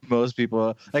think. Most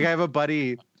people, like I have a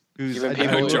buddy who's Even I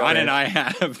people know who you John know and it. I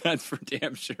have. That's for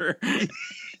damn sure.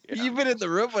 You've been in the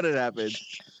room when it happened.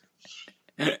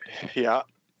 Yeah.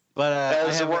 But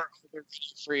As we're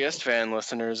freest fan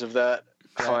listeners of that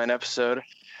fine episode.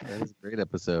 that was a great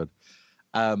episode.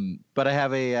 But I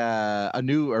have a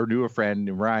newer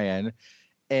friend, Ryan,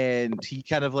 and he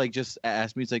kind of like just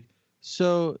asked me, he's like,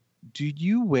 so do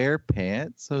you wear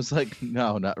pants? I was like,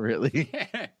 no, not really.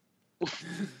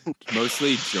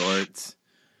 Mostly jorts.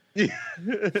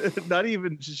 Not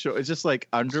even short. It's just like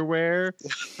underwear,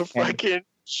 Fucking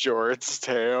shorts,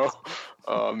 Teo.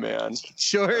 Oh man.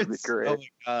 shorts. That'd be great. Oh my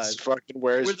god. Just fucking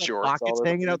wears With the shorts. all pockets the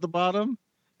hanging time. out the bottom.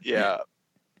 Yeah.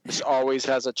 Just always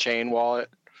has a chain wallet.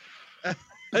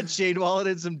 A chain wallet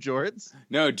and some jorts.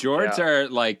 No, jorts are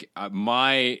like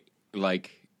my like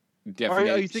Or definition.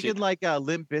 are you thinking like a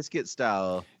Limp Bizkit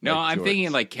style? No, like, I'm jorts?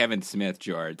 thinking like Kevin Smith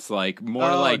jorts, like more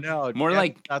Oh, like no, more definitely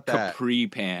like not that. capri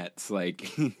pants, like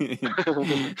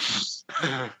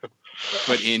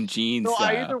but in jeans No,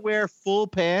 I style. either wear full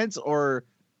pants or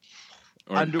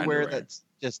Or underwear that's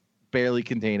just barely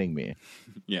containing me.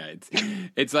 Yeah,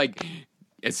 it's like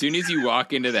as soon as you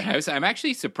walk into the house, I'm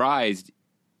actually surprised.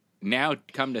 Now,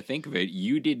 come to think of it,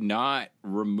 you did not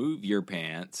remove your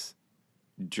pants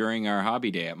during our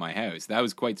hobby day at my house. That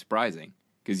was quite surprising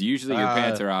because usually your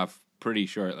pants are off pretty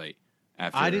shortly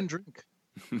after. I didn't drink.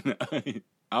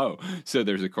 Oh, so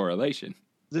there's a correlation.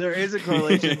 There is a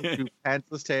correlation to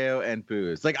pantsless Teo and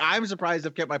booze. Like I'm surprised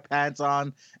I've kept my pants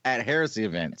on at heresy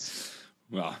events.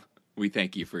 Well, we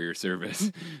thank you for your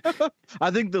service. I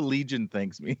think the Legion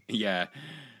thanks me. Yeah.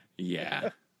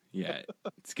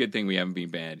 It's a good thing we haven't been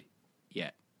banned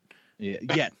yet.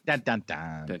 Yeah. Dun, dun,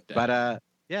 dun. Dun, dun. But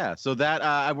yeah, so that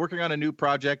I'm working on a new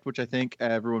project which I think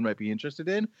everyone might be interested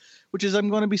in, which is I'm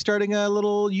going to be starting a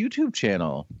little YouTube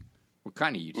channel. What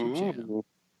kind of YouTube channel?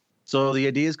 So the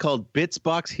idea is called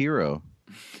Bitsbox Hero.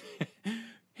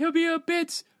 He'll be a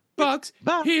Bits Box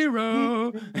Box.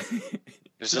 hero.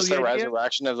 Is So this the the idea-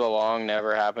 resurrection of the long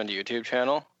never happened YouTube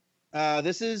channel?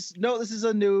 This is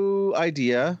a new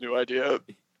idea. New idea.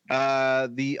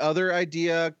 The other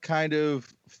idea kind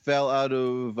of fell out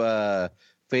of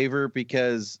favor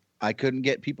because I couldn't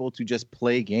get people to just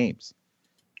play games.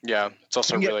 Yeah, it's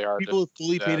also Couldn't get really hard. people with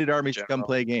fully do that painted in armies to come general.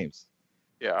 play games.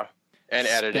 Yeah, and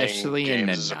editing, Especially in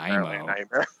games is apparently a Nanaimo.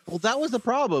 nightmare. Well, that was the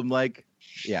problem. Like,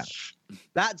 yeah,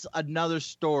 that's another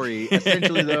story.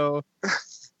 Essentially, though,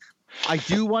 I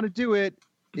do want to do it.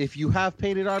 If you have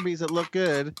painted armies that look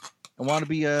good and want to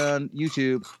be on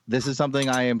YouTube, this is something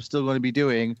I am still going to be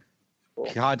doing.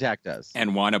 Contact us.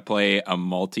 And want to play a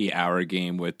multi-hour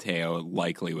game with Teo,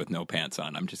 likely with no pants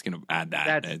on. I'm just going to add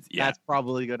that. That's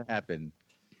probably going to happen.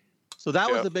 So that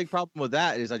was Yeah. the big problem with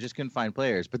that is I just couldn't find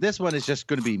players. But this one is just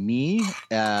going to be me,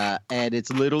 and it's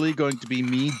literally going to be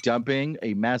me dumping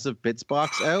a massive bits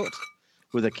box out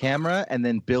with a camera and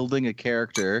then building a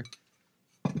character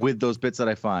with those bits that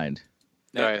I find.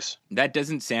 Nice. That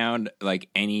doesn't sound like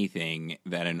anything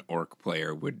that an orc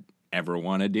player would ever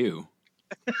want to do.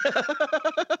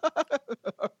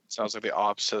 Sounds like the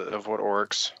opposite of what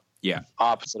orcs. Yeah.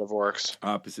 Opposite of orcs.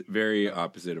 Very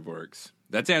opposite of orcs.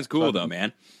 That sounds cool though,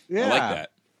 man. I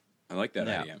like that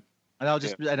Yeah. idea. And I'll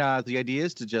just the idea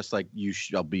is to just like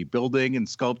I'll be building and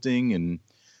sculpting and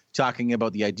talking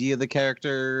about the idea of the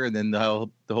character, and then the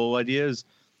whole idea is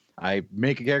I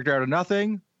make a character out of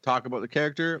nothing, talk about the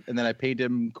character, and then I paint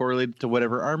him correlated to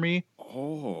whatever army.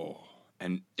 Oh,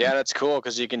 and Yeah, that's cool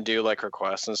because you can do like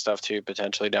requests and stuff too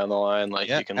potentially down the line. Like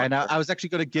Yeah, you can. and like, I was actually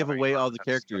going to give Having away all fun the and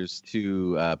characters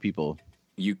to people.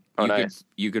 you Oh, you nice.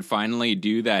 could finally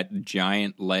do that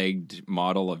giant legged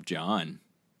model of John.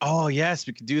 Oh yes,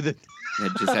 we could do the.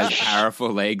 That just has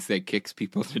powerful legs that kicks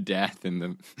people to death in the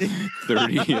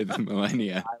 30th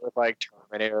millennia. With like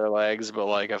Terminator legs, but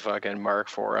like a fucking Mark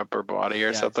IV upper body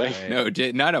or something. right. No,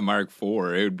 not a Mark IV.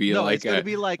 It would be No, like it's gonna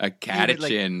be like a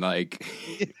catechin, like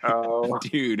Oh.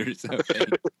 dude or something.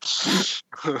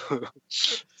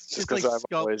 Just like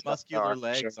sculpt muscular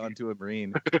legs onto a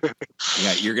marine.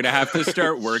 Yeah, you're gonna have to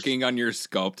start working on your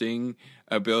sculpting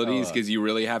abilities because you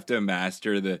really have to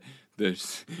master the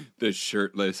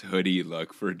shirtless hoodie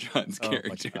look for John's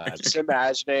character. Just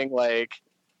imagining like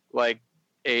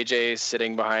AJ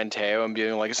sitting behind Teo and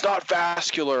being like, "It's not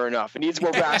vascular enough. It needs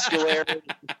more vascularity."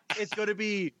 It's gonna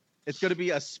be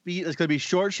a speed. It's gonna be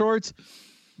short shorts,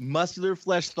 muscular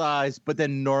flesh thighs, but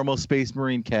then normal Space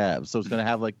Marine calves. So it's gonna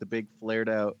have like the big flared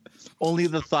out. Only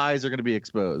the thighs are gonna be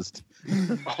exposed.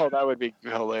 Oh, that would be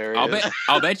hilarious.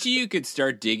 I'll bet you could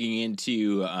start digging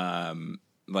into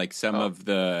like some of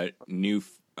the new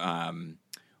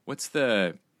what's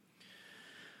the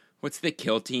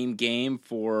kill team game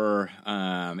for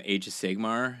Age of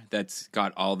Sigmar that's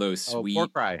got all those sweet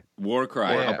Warcry.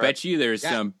 I'll bet you there's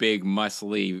some big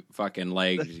muscly fucking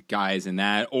legged guys in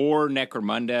that, or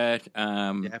Necromunda.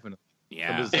 Definitely.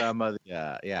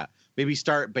 Yeah. Yeah. Maybe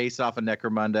start based off of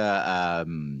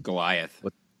Necromunda. Goliath.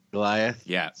 Goliath.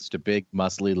 Yeah. Just a big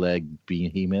muscly leg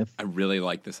behemoth. I really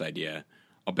like this idea.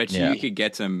 I'll bet you could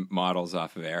get some models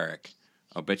off of Eric.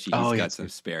 I'll bet you he's got some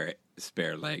spare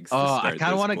legs. Oh, I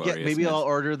kind of want to get. Maybe I'll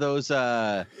order those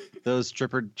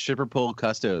stripper pole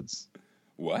custodes.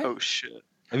 What? Oh shit!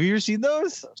 Have you ever seen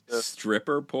those?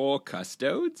 Stripper pole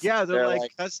custodes? Yeah, they're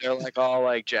like all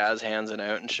like jazz hands and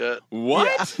out and shit.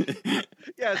 What?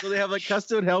 Yeah, so they have like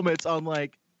custode helmets on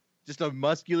like just a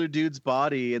muscular dude's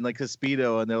body and like a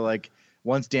speedo, and they're like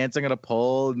one's dancing on a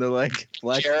pole, and they're like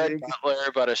Jared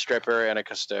Butler, but a stripper and a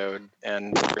custode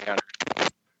and 300.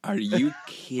 Are you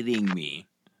kidding me?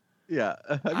 Yeah,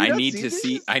 I need to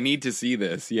see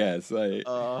this. Yes. Did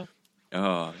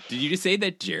you just say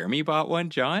that Jeremy bought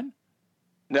one, John?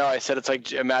 No, I said it's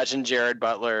like imagine Jared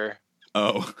Butler.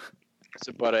 Oh,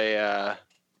 but a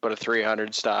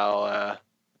 300 style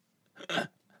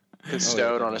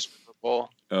custode on a stripper pole.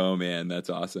 Oh man,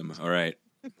 that's awesome. All right.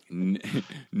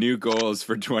 New goals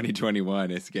for 2021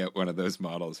 is to get one of those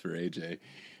models for AJ.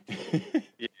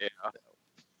 Yeah.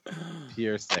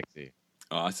 Pure sexy.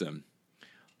 Awesome.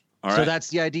 All right. So that's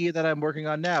the idea that I'm working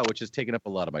on now, which is taking up a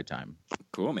lot of my time.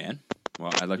 Cool, man.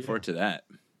 Well, I look forward to that.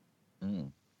 Mm.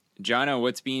 Jono,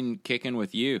 what's been kicking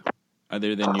with you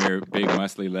other than your big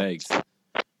muscly legs?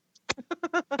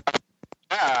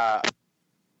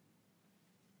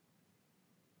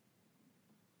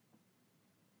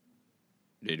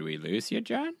 Did we lose you,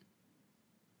 John?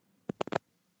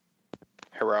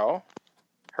 Hello?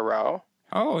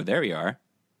 Oh, there we are.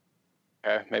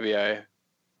 Okay,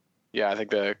 I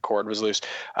think the cord was loose.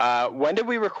 When did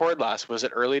we record last? Was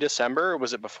it early December or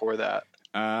was it before that?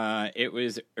 It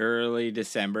was early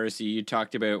December. So you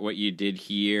talked about what you did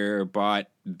here, bought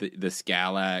the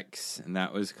Scalax, and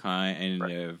that was kind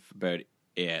of about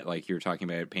it. Like you were talking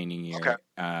about painting your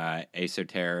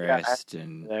Esoterrorist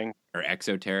or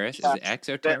Exoterrorist. Is it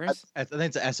Exoterrorist? I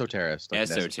think it's Esoterrorist.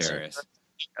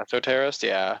 Esoterrorist,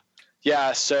 yeah.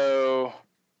 Yeah, so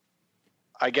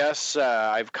I guess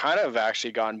I've kind of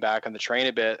actually gone back on the train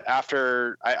a bit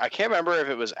after. I can't remember if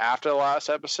it was after the last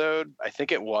episode. I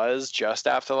think it was just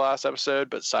after the last episode,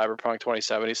 but Cyberpunk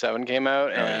 2077 came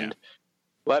out, and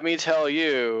let me tell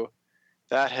you,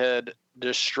 that had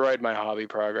destroyed my hobby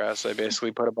progress. I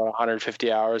basically put about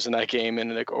 150 hours in that game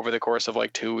over the course of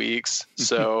like 2 weeks.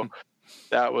 So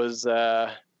that was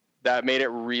that made it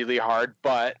really hard.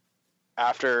 But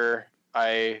after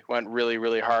I went really,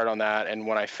 really hard on that, and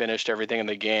when I finished everything in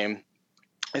the game,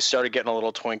 I started getting a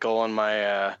little twinkle in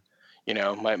my,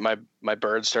 my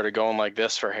bird started going like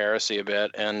this for Heresy a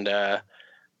bit, and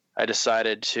I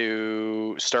decided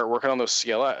to start working on those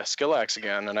Skillax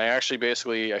again. And I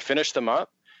actually I finished them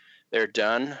up. They're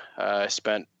done. I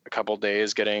spent a couple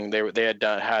days they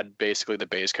had basically the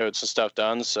base coats and stuff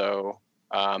done. So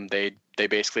they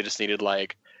basically just needed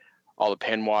like all the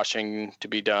pin washing to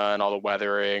be done, all the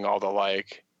weathering, all the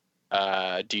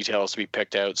details to be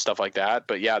picked out, stuff like that.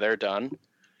 But yeah, they're done.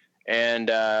 And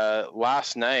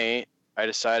last night I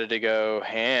decided to go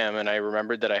ham, and I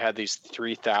remembered that I had these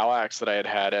 3 Thalax that I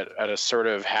had at a sort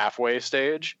of halfway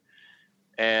stage.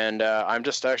 And I'm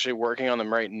just actually working on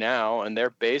them right now, and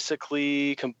they're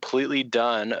basically completely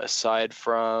done aside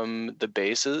from the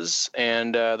bases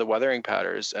and the weathering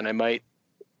patterns. And I might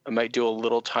do a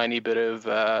little tiny bit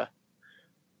of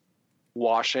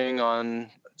washing on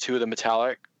 2 of the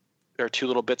metallic, or 2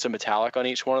 little bits of metallic on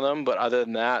each one of them. But other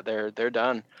than that, they're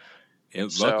done. It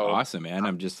looked So- awesome, man.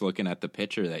 I'm just looking at the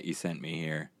picture that you sent me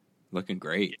here. Looking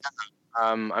great.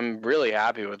 I'm really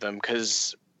happy with them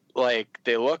because, like,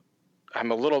 they look.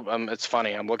 It's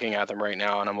funny. I'm looking at them right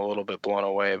now, and I'm a little bit blown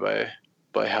away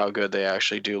by how good they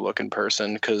actually do look in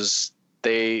person. Because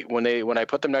when I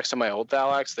put them next to my old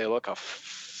Thalax, they look a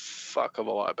fuck of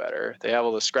a lot better. They have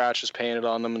all the scratches painted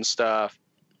on them and stuff.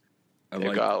 I They've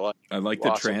like got like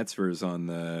the awesome- transfers on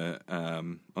the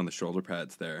shoulder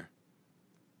pads there.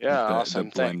 yeah, the awesome.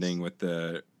 blending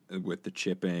Thanks. with the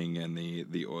chipping and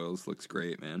the oils looks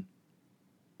great, man.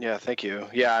 Yeah, thank you.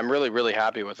 Yeah, I'm really, really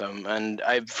happy with them. And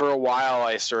for a while,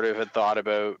 I sort of had thought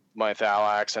about my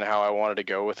Thalax and how I wanted to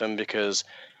go with them because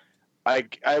I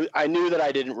knew that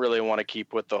I didn't really want to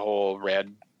keep with the whole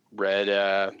red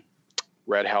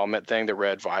helmet thing, the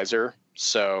red visor.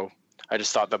 So I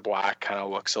just thought the black kind of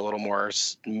looks a little more,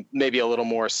 maybe a little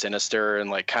more sinister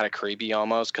and like kind of creepy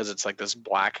almost because it's like this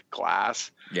black glass.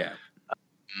 Yeah.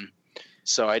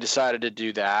 So I decided to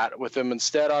do that with them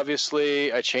instead.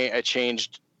 Obviously, I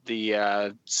changed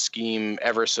the scheme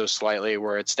ever so slightly,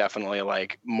 where it's definitely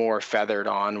like more feathered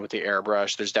on with the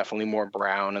airbrush. There's definitely more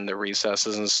brown in the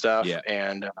recesses and stuff. Yeah.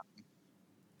 And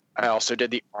I also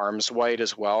did the arms white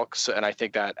as well, and I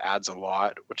think that adds a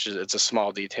lot. It's a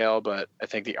small detail, but I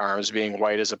think the arms being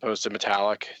white as opposed to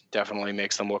metallic definitely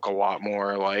makes them look a lot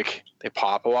more like they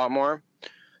pop a lot more.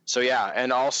 So yeah,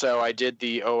 and also I did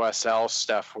the OSL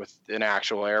stuff with an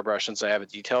actual airbrush since I have a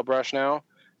detail brush now,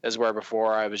 as where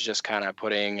before I was just kind of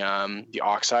putting the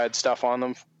oxide stuff on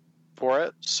them for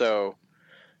it. So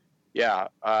yeah,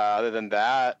 other than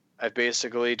that, I've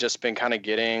basically just been kind of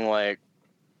getting like,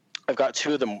 I've got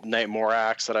 2 of the Night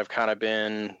Morax that I've kind of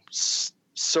been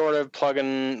sort of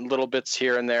plugging little bits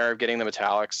here and there, getting the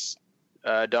metallics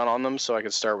done on them so I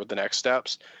can start with the next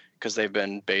steps because they've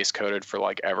been base coated for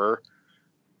like ever.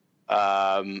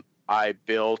 I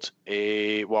built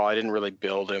I didn't really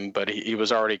build him, but he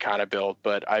was already kind of built,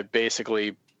 but I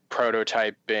basically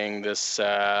prototyping this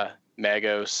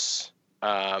Magos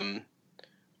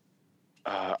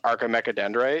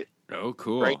Archimechadendrite. Oh,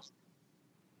 cool. Right.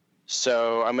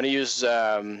 So I'm going to use,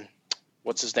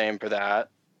 what's his name for that?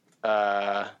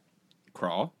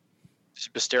 Crawl?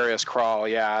 Bisterius Crawl,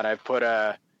 yeah. And I've put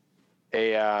a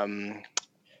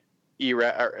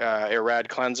Irad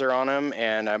cleanser on him.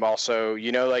 And I'm also,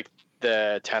 like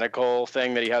the tentacle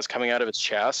thing that he has coming out of his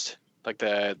chest, like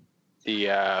the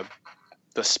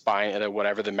spine,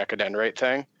 whatever, the mechadendrite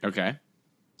thing. Okay.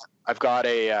 I've got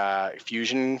a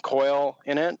fusion coil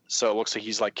in it. So it looks like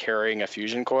he's like carrying a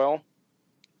fusion coil.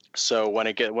 So when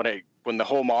the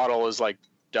whole model is like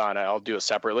done, I'll do it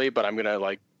separately, but I'm gonna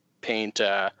like paint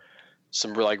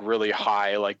some really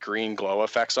high like green glow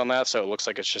effects on that, so it looks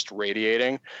like it's just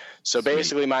radiating. So Sweet.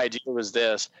 Basically, my idea was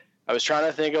this: I was trying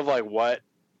to think of like what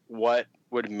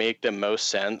would make the most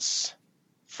sense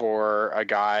for a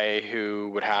guy who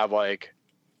would have like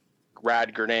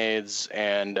rad grenades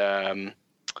and a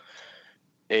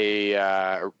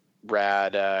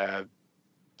rad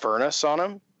furnace on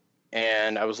him.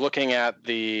 And I was looking at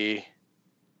the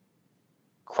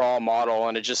Crawl model,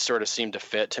 and it just sort of seemed to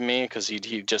fit to me because he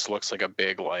just looks like a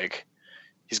big, like,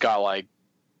 he's got like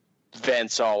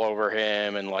vents all over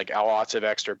him and like lots of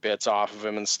extra bits off of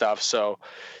him and stuff. So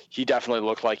he definitely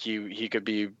looked like he could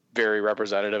be very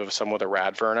representative of someone with a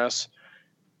rad furnace.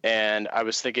 And I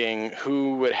was thinking,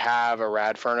 who would have a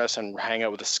rad furnace and hang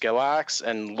out with a skill axe?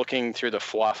 And looking through the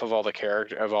fluff of all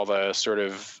the sort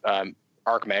of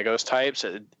Archmagos types,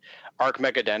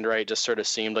 Archimechadendrite just sort of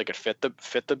seemed like it fit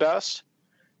the best,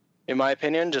 in my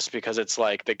opinion, just because it's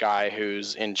like the guy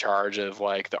who's in charge of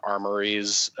like the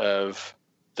armories of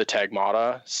the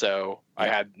Tagmata. So I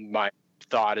had my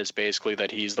thought is basically that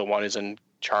he's the one who's in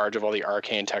charge of all the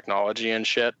arcane technology and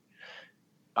shit.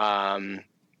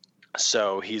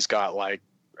 So he's got like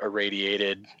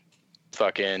irradiated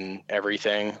fucking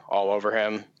everything all over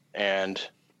him, and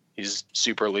he's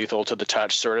super lethal to the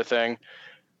touch sort of thing.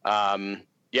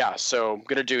 Yeah, so I'm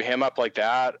gonna do him up like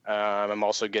that. I'm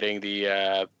also getting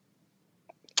the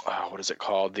what is it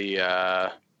called?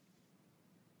 The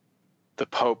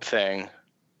Pope thing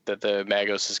that the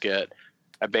Magoses get.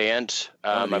 Abeyant.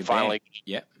 I finally.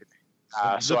 Yeah.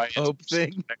 The Pope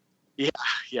thing.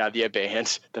 Yeah, the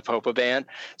Abeyant, the Pope Abeyant.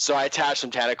 So I attached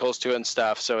some tentacles to it and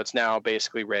stuff. So it's now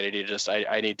basically ready to just.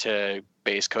 I need to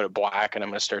base coat it black, and I'm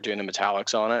gonna start doing the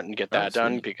metallics on it and get that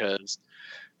done because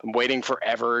I'm waiting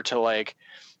forever to like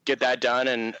get that done.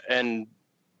 And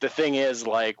the thing is,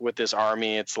 like with this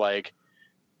army, it's like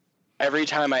every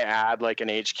time I add like an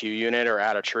HQ unit or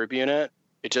add a troop unit,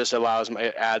 it just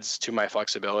it adds to my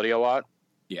flexibility a lot.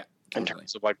 Yeah. in Totally.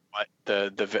 terms of like what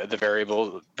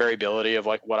the variability of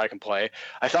like what I can play.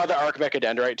 I thought the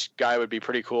Archmechadendrite guy would be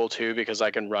pretty cool too, because I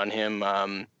can run him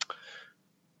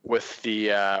with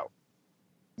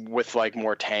like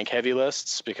more tank heavy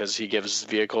lists, because he gives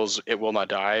vehicles it will not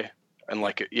die, and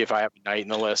like if I have a knight in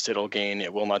the list, it'll gain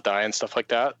it will not die and stuff like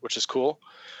that, which is cool.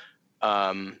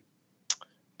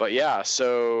 But yeah,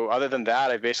 so other than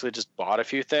that, I basically just bought a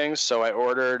few things. So I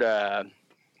ordered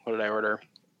what did I order?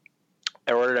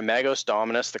 I ordered a Magos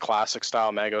Dominus, the classic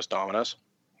style Magos Dominus,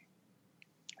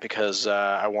 because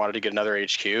I wanted to get another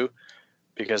HQ,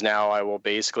 because now I will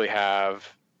basically have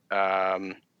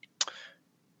I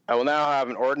will now have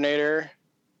an Ordinator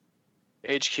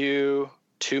HQ, 2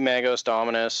 Magos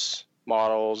Dominus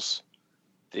models,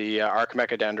 the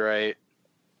Archmechadendrite,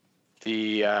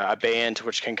 the Abeyant,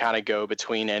 which can kind of go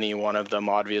between any one of them,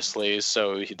 obviously,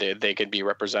 so they could be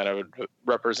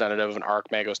representative of an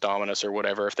Archmagos Dominus or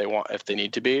whatever if they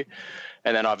need to be,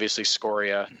 and then obviously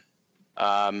Scoria.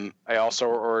 I also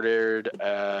ordered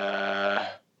another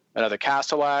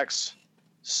Castellax,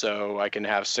 so I can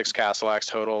have 6 Castellax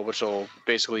total, which will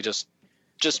basically just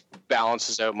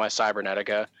balances out my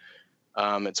Cybernetica.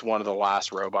 It's one of the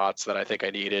last robots that I think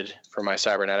I needed for my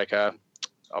Cybernetica.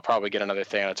 I'll probably get another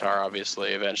Thanatar,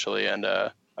 obviously, eventually, and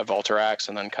a Voltarax,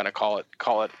 and then kind of call it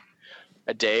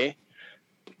a day.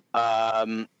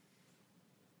 Unless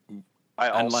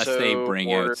also they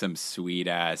bring out some sweet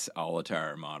ass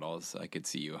Alatar models, I could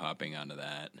see you hopping onto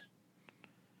that.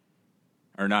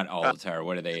 Or not Alatar.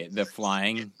 What are they? The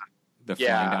flying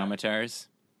Domitars.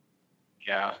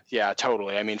 Yeah,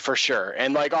 totally. I mean, for sure.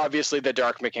 And like, obviously the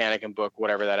Dark Mechanicum book,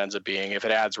 whatever that ends up being, if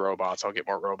it adds robots, I'll get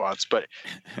more robots. But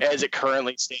as it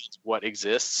currently stands, what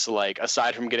exists, like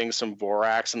aside from getting some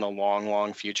Vorax in the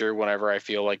long future, whenever I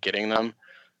feel like getting them,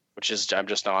 which is, I'm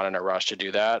just not in a rush to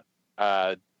do that.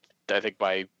 I think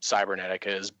my Cybernetica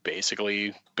is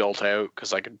basically built out,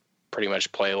 because I could pretty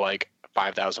much play like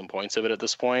 5,000 points of it at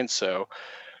this point. So,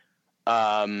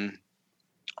 oh,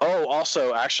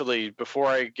 also, actually, before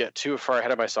I get too far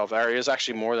ahead of myself, there is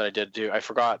actually more that I did do. I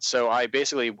forgot. So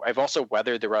I've also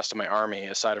weathered the rest of my army,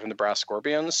 aside from the Brass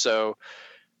Scorpions. So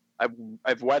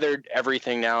I've weathered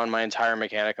everything now in my entire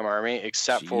Mechanicum army,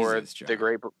 except for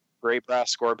the Great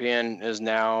Brass Scorpion is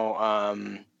now,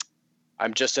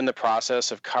 I'm just in the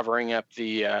process of covering up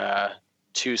the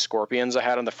 2 Scorpions I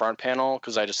had on the front panel,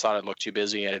 because I just thought it looked too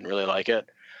busy. I didn't really like it.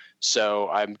 So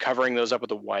I'm covering those up with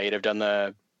the white. I've done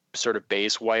the sort of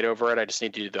base white over it. I just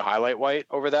need to do the highlight white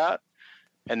over that.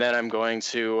 And then I'm going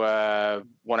to,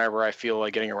 whenever I feel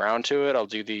like getting around to it, I'll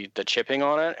do the chipping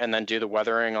on it, and then do the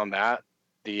weathering on that,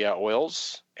 the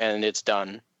oils, and it's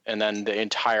done. And then the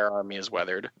entire army is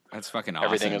weathered. That's fucking awesome,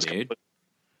 Everything is dude.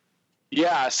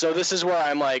 Yeah, so this is where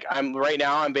I'm right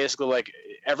now, I'm basically like,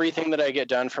 everything that I get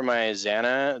done for my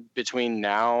Xana between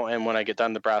now and when I get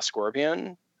done the Brass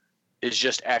Scorpion is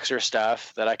just extra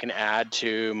stuff that I can add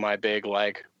to my big,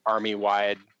 like,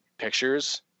 army-wide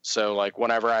pictures. So, like,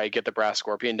 whenever I get the Brass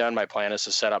Scorpion done, my plan is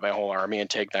to set up my whole army and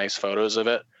take nice photos of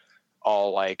it,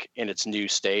 all, like, in its new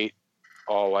state,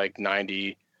 all, like,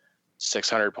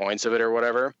 600 points of it or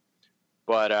whatever.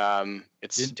 But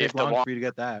it's Didn't take long for you to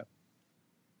get that.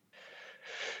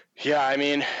 Yeah, I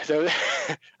mean,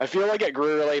 I feel like it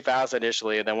grew really fast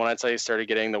initially, and then when I started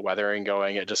getting the weathering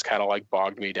going, it just kind of like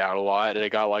bogged me down a lot, and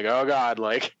it got like, oh god,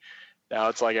 like now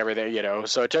it's like everything, you know.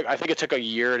 So I think it took a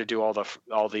year to do all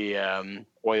the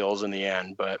oils in the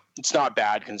end, but it's not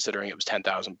bad considering it was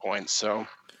 10,000 points. So,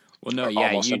 well, no,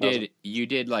 yeah, you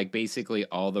did like basically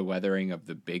all the weathering of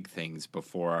the big things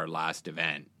before our last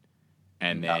event,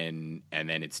 and then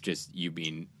it's just you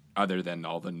being, other than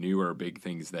all the newer big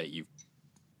things that you've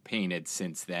painted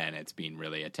since then, it's been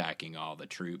really attacking all the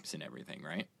troops and everything,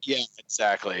 right? Yeah,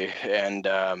 exactly. And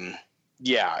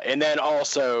and then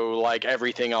also like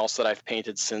everything else that I've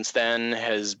painted since then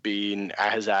has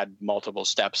had multiple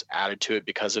steps added to it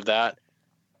because of that.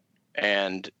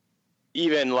 And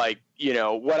even like, you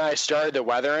know, when I started the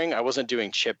weathering, I wasn't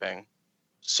doing chipping.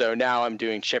 So now I'm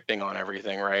doing chipping on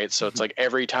everything, right? So it's like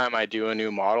every time I do a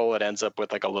new model, it ends up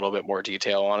with like a little bit more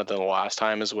detail on it than the last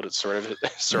time, is what it sort of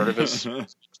is.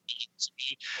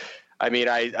 I mean,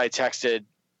 I texted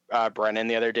Brennan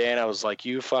the other day, and I was like,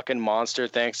 "You fucking monster!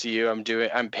 Thanks to you,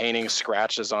 I'm painting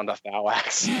scratches onto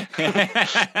Thalax."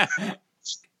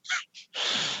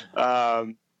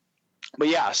 But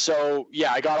yeah, so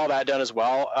yeah, I got all that done as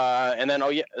well. And then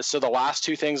so the last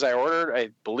 2 things I ordered, I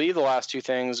believe the last 2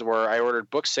 things were, I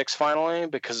ordered book 6 finally,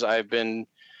 because I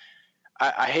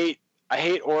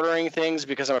hate ordering things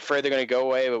because I'm afraid they're going to go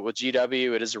away. But with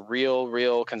GW, it is a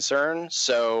real concern.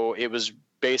 So it was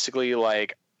basically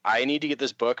like, I need to get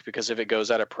this book because if it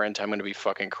goes out of print, I'm going to be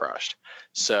fucking crushed.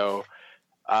 So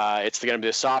it's going to be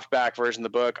the softback version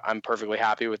of the book. I'm perfectly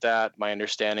happy with that. My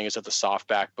understanding is that the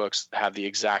softback books have the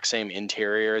exact same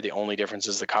interior. The only difference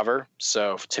is the cover.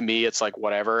 So to me, it's like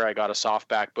whatever. I got a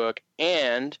softback book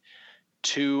and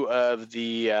 2 of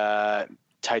the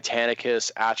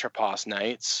Titanicus Atropos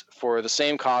Knights for the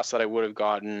same cost that I would have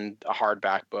gotten a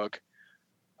hardback book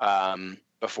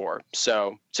before.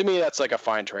 So to me, that's like a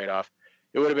fine trade-off.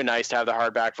 It would have been nice to have the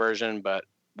hardback version, but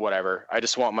whatever. I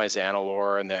just want my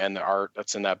Xanalor and the art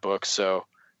that's in that book. So,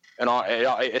 and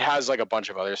it has like a bunch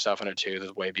of other stuff in it too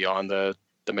that's way beyond the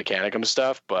Mechanicum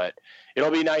stuff. But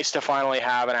it'll be nice to finally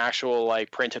have an actual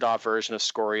like printed off version of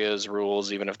Scoria's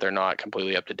rules, even if they're not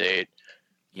completely up to date.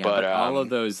 Yeah, but all of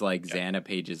those like Xana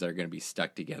pages are going to be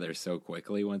stuck together so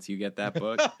quickly once you get that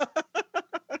book.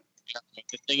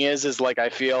 The thing is like I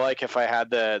feel like if I had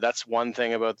that's one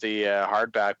thing about the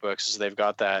hardback books is they've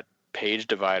got that page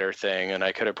divider thing, and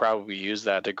I could have probably used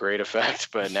that to great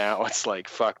effect. But now it's like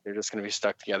fuck, they're just going to be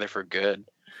stuck together for good.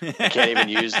 You can't even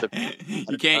use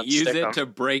You can't use it to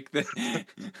break the.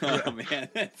 Oh man,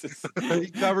 He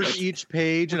covers each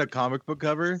page in a comic book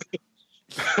cover.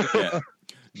 Yeah.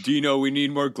 Dino, we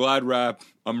need more Glad wrap.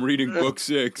 I'm reading book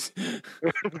 6.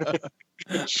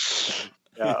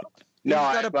 Yeah. You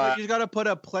got to put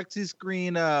a plexi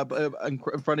screen in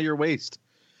front of your waist.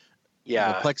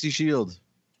 Yeah. A plexi shield.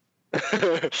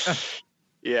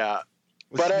 Yeah.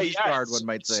 But guard, one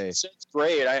might say. It's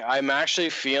great. I'm actually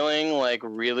feeling like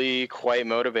really quite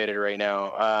motivated right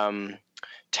now.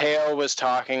 Teo was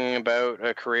talking about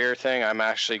a career thing. I'm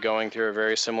actually going through a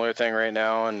very similar thing right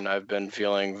now, and I've been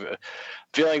feeling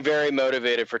very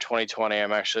motivated for 2020.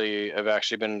 I've actually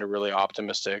been in a really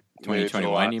optimistic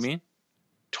 2021, you mean?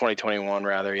 2021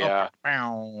 rather, yeah.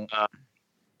 Oh.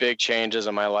 Big changes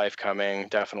in my life coming.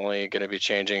 Definitely going to be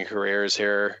changing careers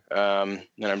here. And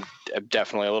I'm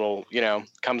definitely a little,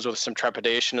 comes with some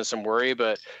trepidation and some worry,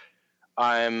 but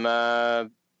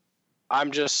I'm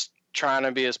just trying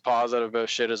to be as positive about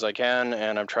shit as I can,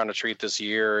 and I'm trying to treat this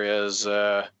year as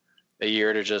a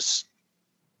year to just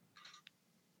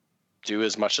do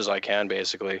as much as I can,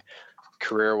 basically,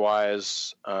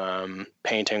 career-wise,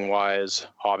 painting-wise,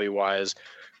 hobby-wise,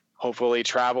 hopefully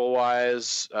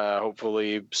travel-wise,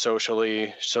 hopefully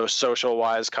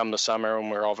social-wise come the summer when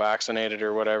we're all vaccinated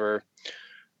or whatever.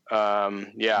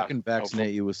 Yeah. I can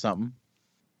vaccinate you with something.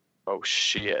 Oh,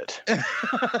 shit.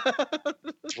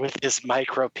 With this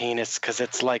micro penis, because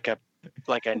it's like a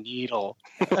needle.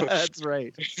 That's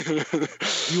right.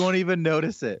 You won't even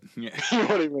notice it. You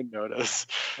won't even notice.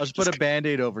 I'll just put a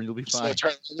Band-Aid over and you'll be fine. What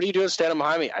are you doing standing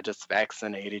behind me? I just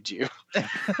vaccinated you.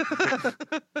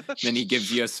 Then he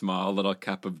gives you a small little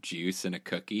cup of juice and a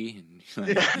cookie. And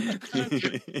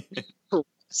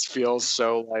This feels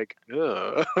so like,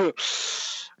 ugh.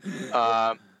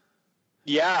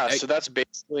 Yeah, so that's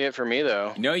basically it for me,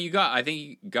 though. No, I think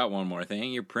you got one more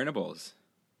thing. Your printables.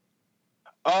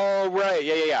 Oh, right.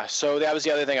 Yeah. So that was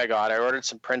the other thing I got. I ordered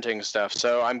some printing stuff.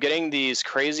 So I'm getting these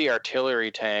crazy artillery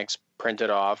tanks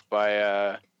printed off by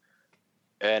a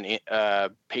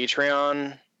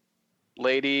Patreon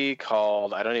lady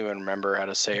called, I don't even remember how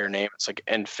to say her name. It's like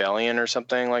Enfelian or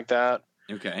something like that.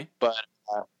 Okay. But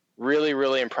really,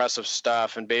 really impressive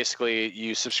stuff. And basically,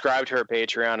 you subscribe to her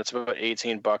Patreon. It's about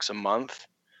 $18 a month.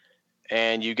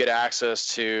 And you get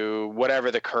access to whatever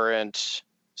the current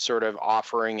sort of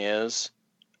offering is.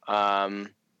 And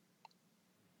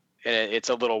it's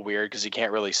a little weird because you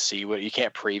can't really see you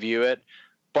can't preview it.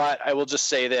 But I will just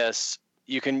say this: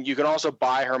 you can also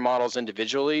buy her models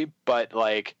individually, but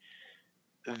like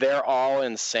they're all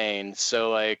insane.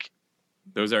 So like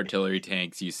those artillery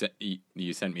tanks you sent me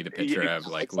the picture of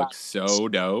look so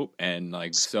dope and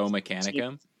like so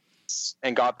Mechanicum.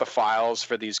 And got the files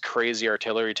for these crazy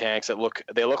artillery tanks that look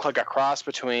like a cross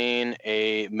between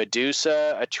a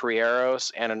Medusa, a Trieros,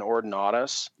 and an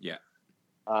Ordinatus. Yeah.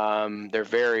 They're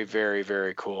very, very,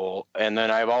 very cool. And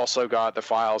then I've also got the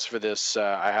files for this.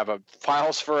 I have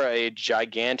files for a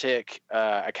gigantic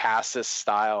Acasis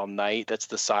style knight that's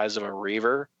the size of a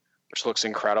Reaver, which looks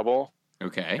incredible.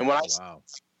 Okay. And when Wow.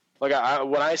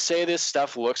 when I say this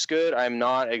stuff looks good, I'm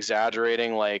not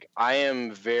exaggerating. Like, I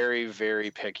am very,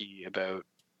 very picky about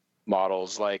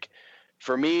models. Like,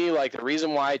 for me, like, the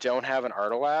reason why I don't have an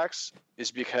Artilax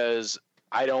is because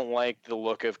I don't like the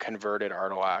look of converted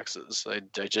Artilaxes.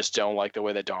 I just don't like the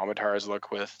way the Domitars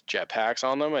look with jetpacks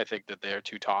on them. I think that they're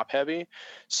too top heavy.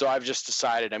 So I've just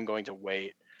decided I'm going to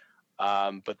wait.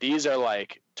 But these are,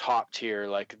 like, top tier.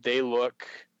 Like,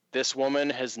 this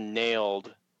woman has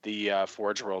nailed the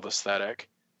Forge World aesthetic,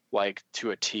 like,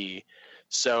 to a T.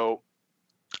 So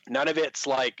None of it's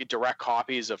like direct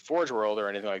copies of Forge World or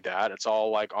anything like that. It's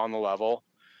all like on the level,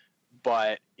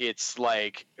 but it's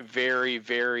like very,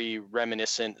 very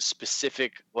reminiscent,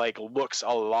 specific, like looks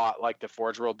a lot like the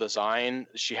Forge World design.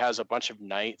 She has a bunch of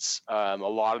knights. A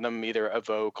lot of them either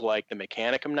evoke like the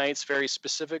Mechanicum knights very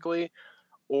specifically,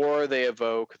 or they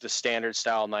evoke the standard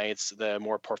style knights, the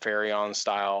more Porphyrion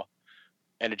style.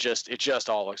 And it just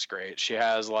all looks great. She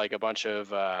has like a bunch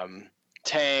of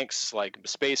tanks, like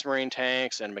Space Marine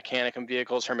tanks and Mechanicum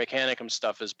vehicles. Her Mechanicum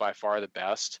stuff is by far the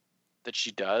best that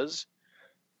she does.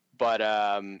 But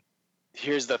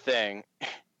here's the thing.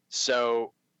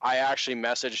 So I actually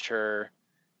messaged her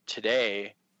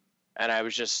today, and I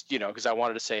was just, because I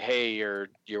wanted to say, hey,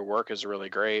 your work is really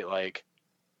great. Like,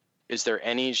 is there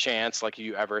any chance, like,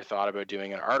 you ever thought about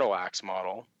doing an Artoax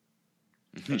model?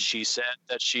 And she said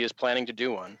that she is planning to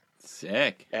do one.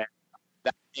 Sick. And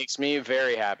that makes me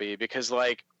very happy because,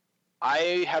 like,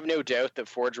 I have no doubt that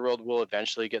Forge World will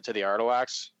eventually get to the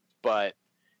Artoax, but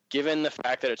given the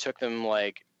fact that it took them,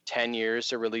 like, 10 years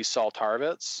to release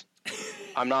Saltarvitz,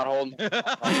 I'm not holding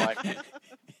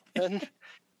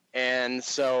and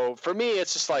so for me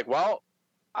it's just like, well,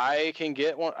 I can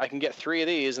get 3 of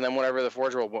these, and then whenever the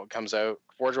Forge World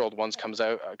ones come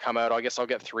out, I guess I'll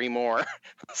get 3 more.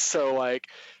 So like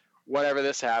whenever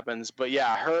this happens. But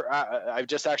yeah, I've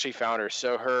just actually found her.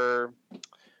 So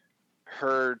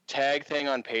her tag thing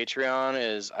on Patreon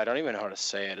is, I don't even know how to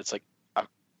say it. It's like a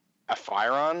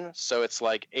Phiron, so it's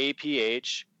like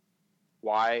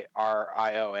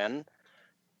APHYRION,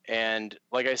 and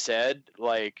like I said,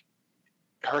 like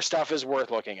her stuff is worth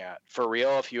looking at for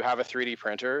real. If you have a 3D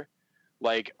printer,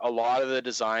 like a lot of the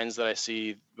designs that I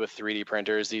see with 3D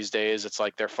printers these days, it's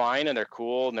like they're fine and they're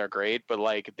cool and they're great, but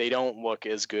like they don't look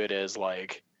as good as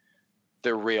like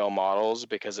the real models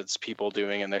because it's people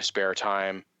doing in their spare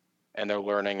time and they're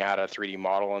learning how to 3D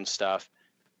model and stuff.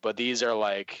 But these are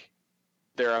like,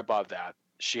 they're above that.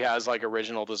 She has like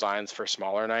original designs for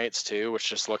smaller knights too, which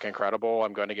just look incredible.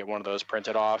 I'm going to get one of those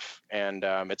printed off, and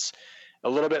it's a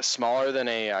little bit smaller than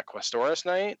a Questoris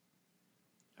knight,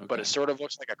 but it sort of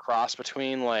looks like a cross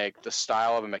between like the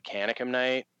style of a Mechanicum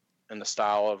knight and the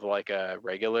style of like a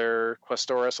regular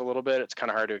Questoris a little bit. It's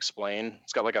kind of hard to explain.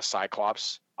 It's got like a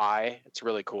Cyclops eye. It's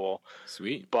really cool.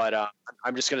 Sweet. But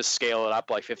I'm just going to scale it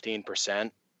up like 15%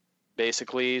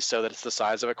 basically so that it's the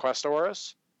size of a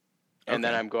Questoris. And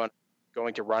then I'm going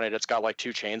to run it. It's got like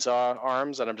 2 chainsaw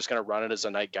arms, and I'm just going to run it as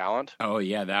a Knight Gallant. Oh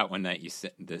yeah, that one that you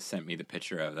sent me the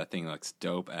picture of. That thing looks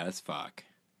dope as fuck.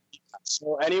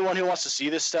 So anyone who wants to see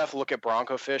this stuff, look at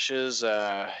Bronco Fish's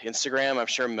Instagram. I'm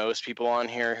sure most people on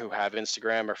here who have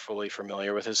Instagram are fully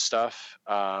familiar with his stuff.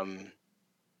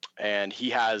 And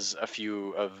he has a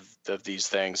few of these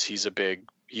things. He's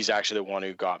actually the one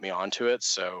who got me onto it.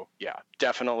 So yeah,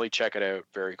 definitely check it out.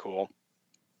 Very cool.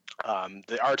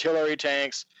 The artillery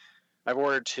tanks, I've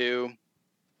ordered 2,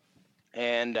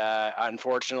 and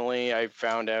unfortunately I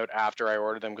found out after I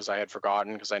ordered them, because I had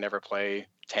forgotten, because I never play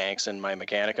tanks in my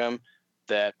Mechanicum,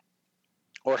 that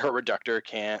Order Reductor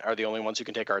are the only ones who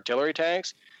can take artillery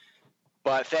tanks.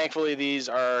 But thankfully these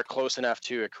are close enough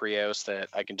to a Krios that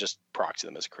I can just proxy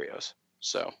them as Krios.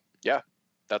 So yeah,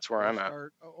 that's where I'm at.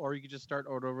 Or you could just start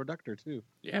Ordo Reductor too.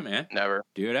 Yeah, man. Never.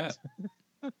 Do it up.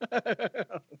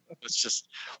 Let's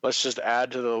just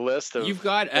add to the list of. You've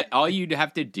got all you'd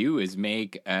have to do is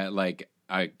make like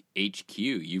a HQ.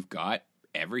 You've got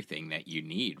everything that you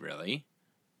need, really.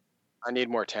 I need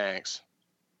more tanks,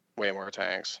 way more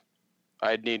tanks.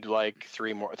 I'd need like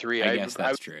 3 more. I guess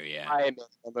that's true. Yeah, I am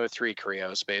about 3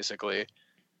 Krios basically,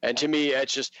 and to me,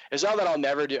 it's not that I'll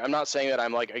never do. I'm not saying that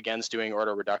I'm like against doing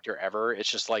Ordo Reductor ever. It's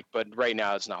just like, but right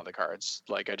now it's not the cards.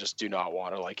 Like I just do not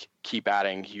want to like keep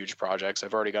adding huge projects.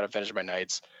 I've already got to finish my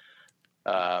knights.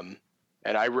 And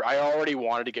I already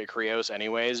wanted to get Krios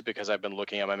anyways, because I've been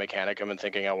looking at my Mechanicum and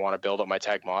thinking I want to build up my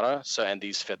Tagmata. So, and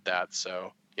these fit that.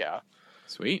 So yeah.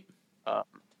 Sweet.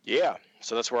 Yeah.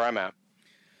 So that's where I'm at.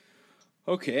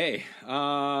 Okay.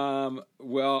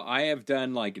 Well, I have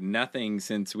done like nothing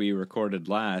since we recorded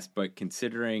last, but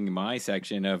considering my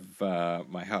section of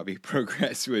my hobby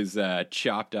progress was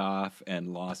chopped off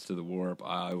and lost to the warp,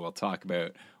 I will talk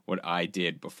about what I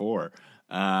did before.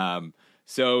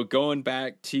 So going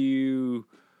back to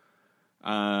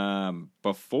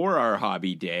before our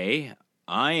hobby day,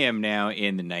 I am now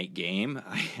in the night game.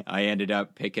 I ended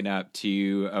up picking up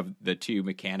 2 of the 2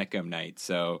 Mechanicum knights.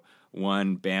 So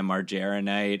one Bam Margera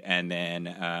knight, and then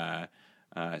it's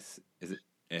Bam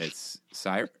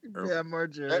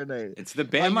Margera knight. It's the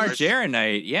Bam Margera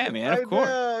knight. Yeah, man, of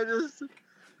course.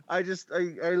 I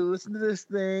listened to this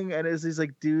thing, and it's these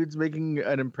like dudes making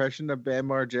an impression of Bam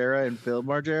Margera and Phil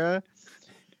Margera,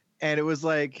 and it was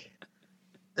like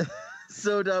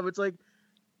so dumb. It's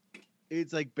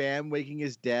like Bam waking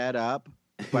his dad up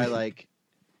by like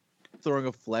throwing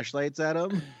a fleshlights at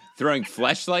him. Throwing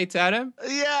fleshlights at him?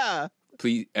 Yeah.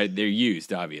 Please, they're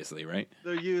used, obviously, right?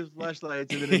 They're used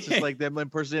flashlights, and then it's just like them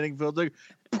impersonating Phil. Like,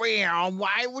 bam!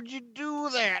 Why would you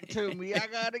do that to me? I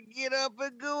gotta get up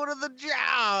and go to the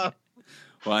job.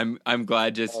 Well, I'm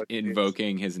glad just Oh, geez.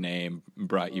 invoking his name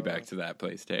brought you back to that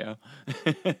place, Teo.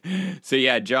 So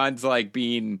yeah, John's like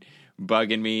been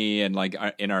bugging me, and like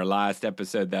in our last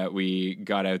episode that we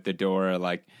got out the door,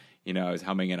 like I was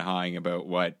humming and hawing about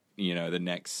what the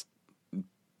next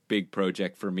big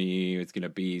project for me is going to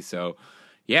be. So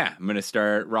yeah, I'm going to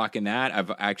start rocking that. I've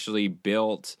actually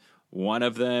built one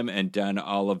of them and done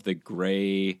all of the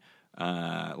gray,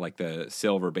 like the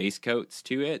silver base coats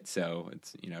to it. So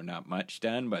it's, not much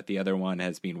done, but the other one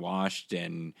has been washed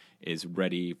and is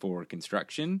ready for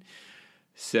construction.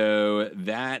 So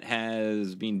that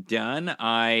has been done.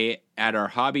 At our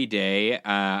hobby day,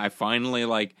 I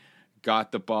finally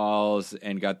got the balls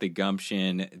and got the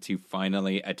gumption to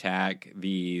finally attack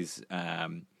these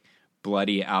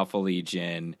bloody Alpha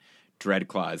Legion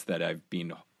Dreadclaws that I've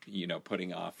been,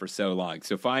 putting off for so long.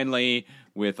 So finally,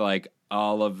 with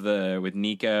with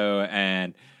Nico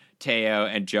and Teo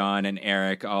and John and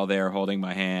Eric all there holding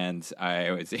my hands, I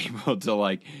was able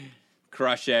to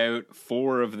crush out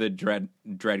 4 of the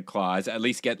Dreadclaws, at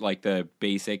least get the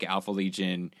basic Alpha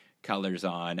Legion colors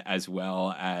on, as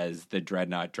well as the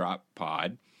Dreadnought drop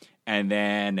pod. And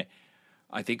then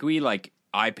I think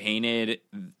I painted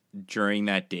during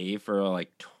that day for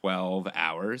 12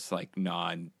 hours,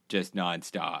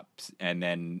 non-stop. And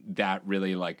then that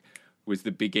really was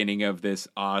the beginning of this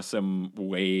awesome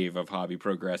wave of hobby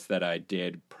progress that I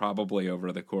did probably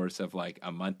over the course of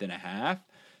a month and a half.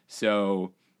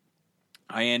 So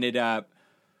I ended up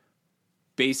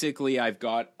basically, I've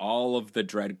got all of the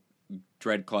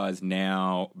Dreadclaws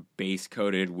now base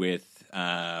coated with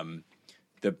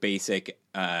the basic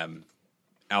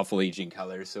Alpha Legion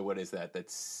colors. So what is that?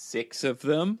 That's 6 of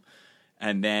them,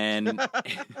 and then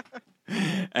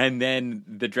and then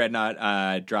the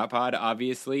Dreadnought drop pod,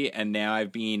 obviously. And now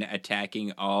I've been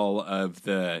attacking all of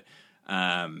the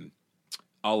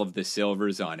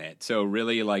silvers on it. So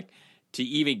really, to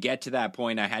even get to that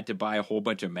point, I had to buy a whole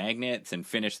bunch of magnets and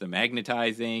finish the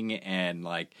magnetizing, and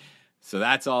so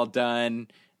that's all done.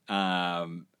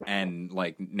 And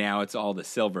now it's all the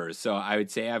silvers. So I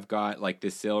would say I've got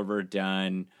the silver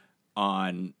done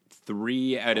on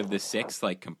 3 out of the 6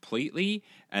 completely,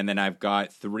 and then I've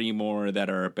got 3 more that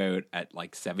are about at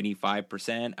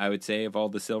 75%, I would say, of all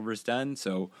the silvers done.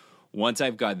 So once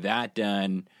I've got that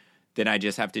done, then I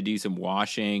just have to do some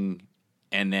washing,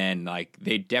 and then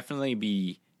they'd definitely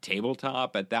be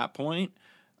tabletop at that point.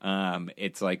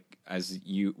 It's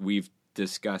we've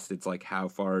discussed, it's how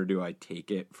far do I take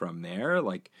it from there?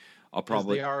 I'll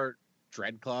probably, they are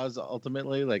Dreadclaws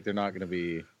ultimately, they're not going to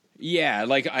be. Yeah,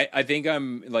 I think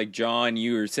I'm John,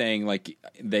 you were saying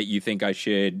that you think I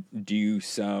should do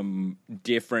some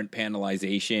different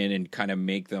panelization and kind of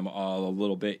make them all a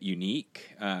little bit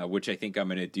unique, which I think I'm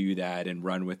going to do that and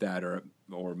run with that,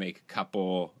 or make a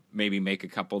couple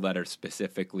that are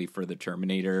specifically for the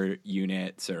Terminator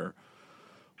units or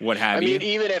what have you. I mean,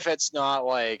 even if it's not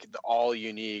all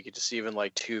unique, just even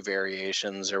 2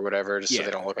 variations or whatever, just so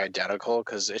they don't look identical,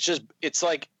 because it's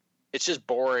just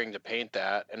boring to paint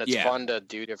that, and it's fun to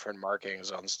do different markings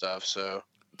on stuff. So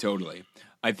totally,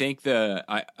 I think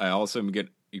I also am good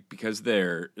because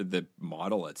the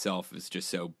model itself is just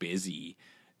so busy.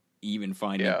 Even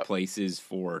finding places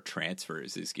for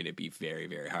transfers is going to be very,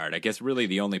 very hard. I guess really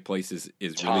the only place is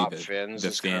really the fins. The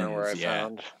is fins, where I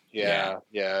found. Yeah,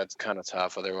 it's kind of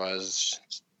tough. Otherwise,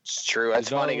 it's true. It's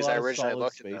funny because I originally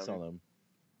looked at them.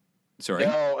 Sorry.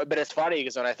 No, but it's funny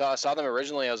because when I saw them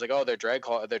originally, I was like, "Oh, they're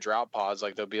they're drop pods.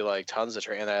 There'll be tons of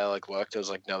and I looked. I was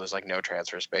like, "No, there's no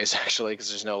transfer space actually because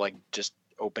there's no just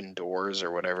open doors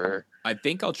or whatever." I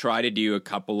think I'll try to do a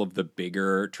couple of the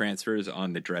bigger transfers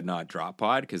on the Dreadnought drop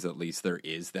pod because at least there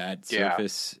is that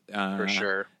surface for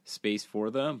sure space for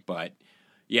them. But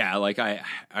yeah,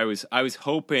 I was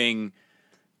hoping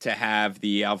to have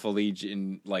the Alpha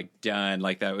Legion done,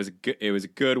 that was good. It was a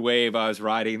good wave I was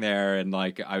riding there, and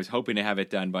I was hoping to have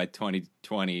it done by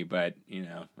 2020, but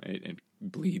it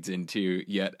bleeds into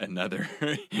yet another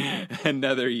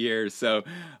another year. So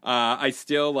I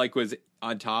still was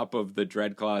on top of the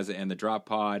Dreadclaws and the drop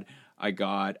pod. I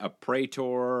got a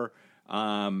Praetor,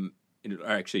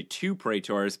 actually 2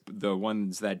 Praetors, the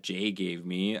ones that Jay gave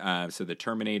me, so the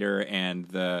Terminator and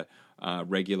the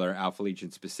regular Alpha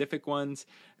Legion specific ones,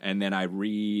 and then I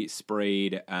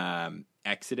re-sprayed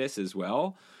Exodus as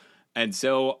well. And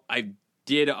so I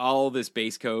did all this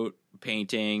base coat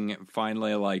painting.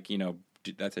 Finally, like,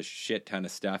 that's a shit ton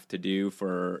of stuff to do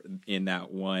for in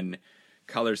that one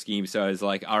color scheme. So I was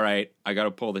like, all right, I got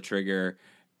to pull the trigger,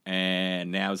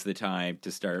 and now's the time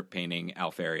to start painting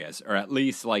Alfarias, or at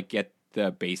least like get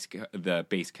the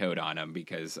base coat on them,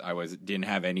 because didn't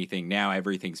have anything. Now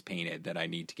everything's painted that I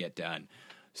need to get done.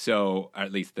 So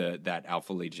at least that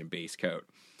Alpha Legion base coat.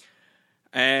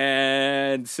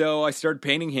 And so I started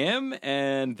painting him,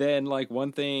 and then like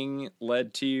one thing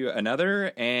led to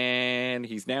another, and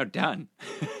he's now done.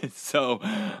 So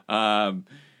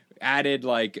added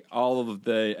like all of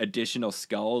the additional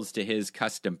skulls to his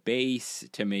custom base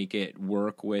to make it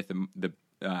work with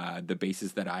the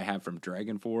bases that I have from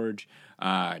Dragonforge.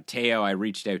 Teo, I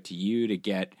reached out to you to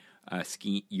get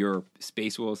your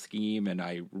Space Wolf scheme, and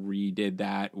I redid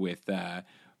that with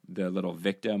the little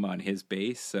victim on his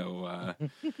base. So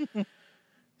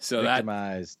so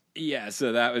Victimized.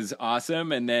 so that was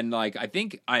awesome. And then like I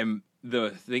think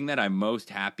the thing that I'm most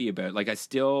happy about, like I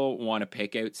still want to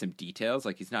pick out some details.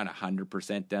 Like he's not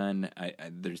 100% done.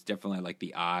 There's definitely like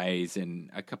the eyes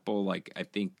and a couple like I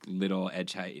think little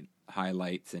edge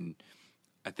highlights, and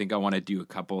I think I want to do a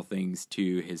couple things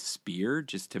to his spear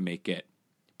just to make it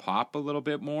pop a little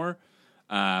bit more.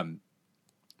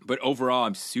 But overall,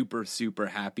 I'm super, super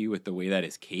happy with the way that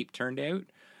his cape turned out.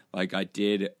 Like I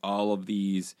did all of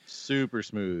these super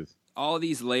smooth, all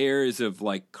these layers of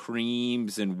like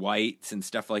creams and whites and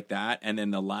stuff like that. And then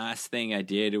the last thing I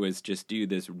did was just do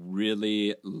this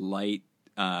really light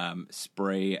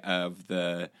spray of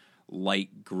the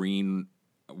light green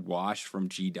wash from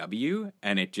GW,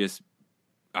 and it just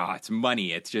it's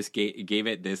money. It's just gave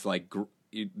it this like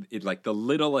it like the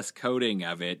littlest coating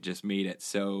of it just made it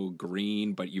so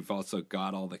green, but you've also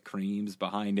got all the creams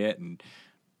behind it, and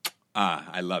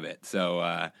I love it.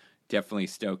 So definitely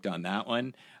stoked on that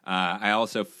one. I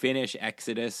also finished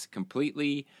Exodus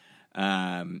completely.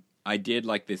 I did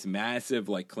like this massive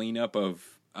like cleanup of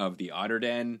the Otter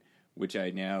Den, which I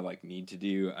now like need to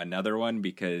do another one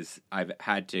because I've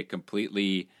had to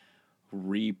completely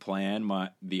replan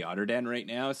the Otter Den right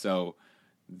now. So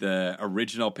the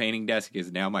original painting desk is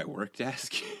now my work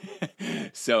desk.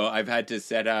 So I've had to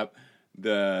set up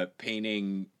the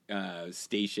painting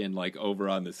station like over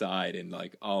on the side, and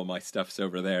like all my stuff's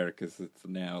over there because it's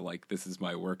now like this is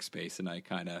my workspace, and I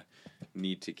kind of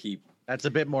need to keep that's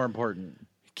a bit more important,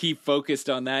 keep focused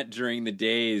on that during the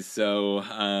days. So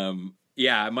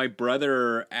yeah, my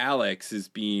brother Alex has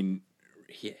been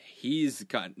he's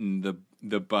gotten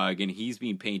the bug, and he's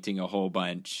been painting a whole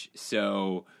bunch.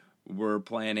 So we're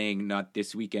planning not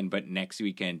this weekend but next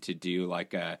weekend to do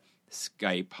like a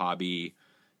Skype hobby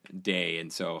day,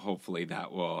 and so hopefully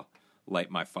that will light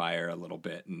my fire a little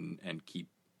bit and keep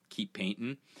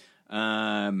painting.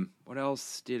 What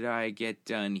else did I get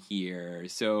done here?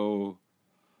 So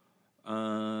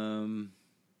talked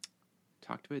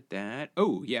about that.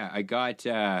 Oh yeah, I got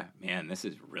man, this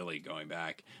is really going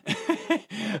back.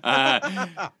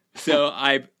 So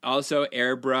I also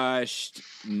airbrushed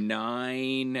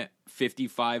 9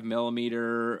 55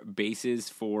 millimeter bases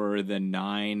for the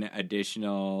 9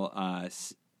 additional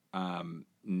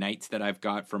knights that I've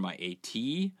got for my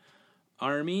AT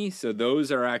army. So those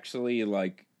are actually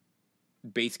like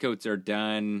base coats are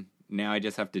done. Now I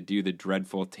just have to do the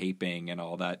dreadful taping and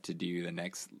all that to do the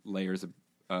next layers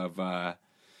of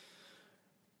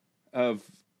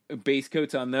base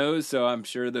coats on those. So I'm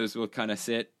sure those will kind of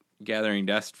sit gathering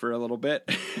dust for a little bit,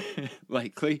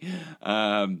 likely.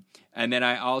 And then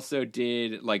I also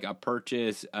did like a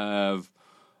purchase of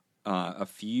a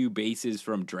few bases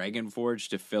from Dragonforge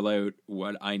to fill out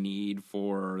what I need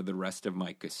for the rest of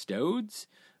my custodes,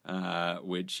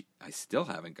 which I still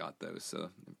haven't got those.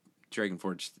 So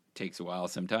Dragonforge takes a while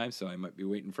sometimes, so I might be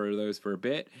waiting for those for a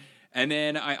bit. And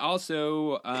then I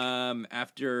also,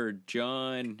 after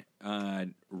John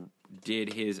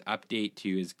did his update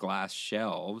to his glass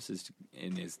shelves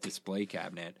in his display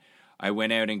cabinet, I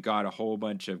went out and got a whole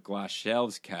bunch of glass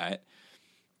shelves cut.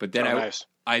 But then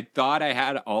I thought I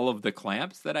had all of the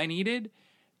clamps that I needed,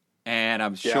 and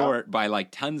I'm short by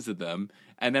like tons of them.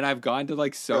 And then I've gone to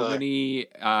like so many,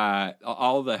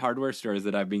 all the hardware stores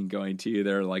that I've been going to,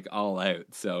 they're like all out.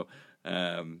 So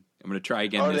I'm going to try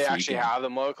again this weekend. Oh, they actually have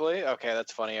them locally? Okay,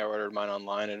 that's funny. I ordered mine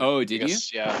online. And did you?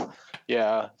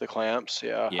 Yeah, the clamps,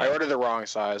 yeah. I ordered the wrong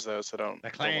size, though, so don't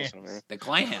listen to me. The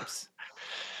clamps.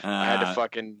 I had to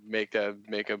fucking make a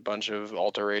bunch of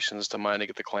alterations to mine to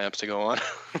get the clamps to go on.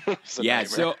 Yeah,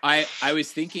 so I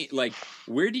was thinking, like,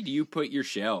 where did you put your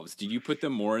shelves? Did you put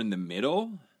them more in the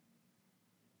middle?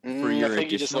 I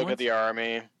think you just look at the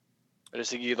army. I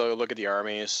just think you look at the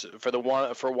armies. For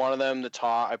one of them, the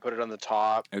top, I put it on the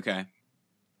top, Okay.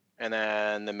 and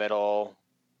then the middle,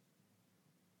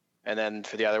 and then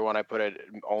for the other one, I put it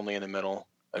only in the middle,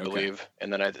 I Okay. believe,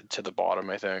 and then to the bottom,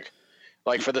 I think.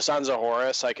 Like for the Sons of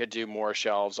Horus, I could do more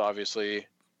shelves, obviously,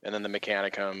 and then the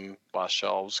Mechanicum less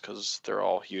shelves because they're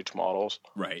all huge models.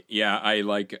 Right. Yeah. I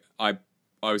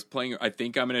was playing. I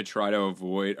think I'm gonna try to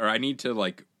avoid, or I need to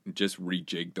like just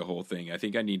rejig the whole thing. I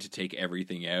think I need to take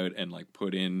everything out and like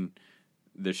put in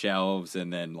the shelves,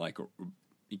 and then like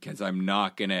because I'm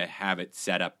not gonna have it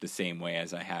set up the same way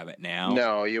as I have it now.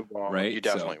 No, you won't. Right? You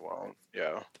definitely won't.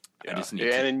 Yeah. I just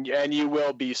need and you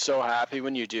will be so happy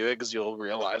when you do it because you'll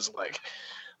realize like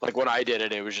when I did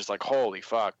it, it was just like, holy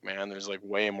fuck, man, there's like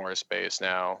way more space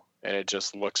now, and it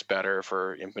just looks better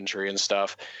for infantry and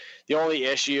stuff. The only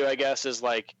issue, I guess, is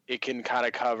like it can kind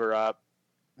of cover up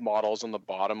models on the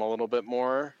bottom a little bit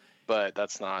more, but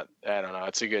that's not, I don't know,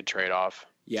 it's a good trade-off.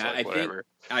 Yeah, It's like, I whatever.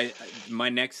 think my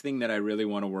next thing that I really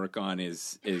want to work on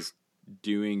is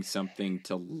doing something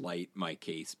to light my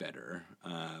case better.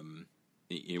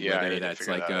 Yeah, I Whether need to that's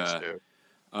figure like that out, too.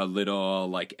 a little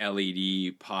like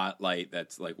LED pot light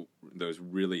that's like those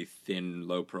really thin,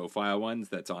 low profile ones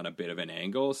that's on a bit of an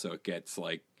angle, so it gets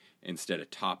like instead of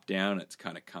top down, it's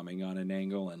kind of coming on an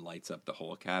angle and lights up the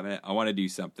whole cabinet. I want to do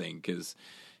something because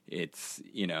it's,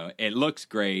 it looks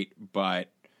great, but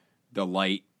the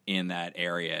light in that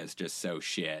area is just so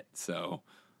shit. So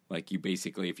like you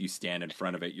basically, if you stand in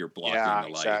front of it, you're blocking Yeah, the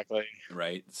light, exactly.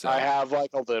 right? So I have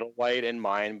like a little light in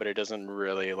mind, but it doesn't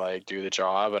really like do the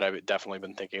job. But I've definitely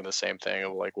been thinking the same thing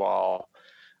of like, well,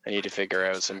 I need to figure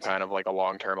out some kind of like a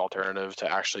long-term alternative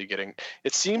to actually getting.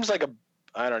 It seems like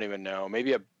I don't even know,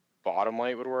 maybe a bottom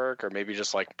light would work, or maybe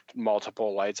just like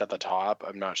multiple lights at the top.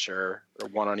 I'm not sure, or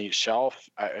one on each shelf.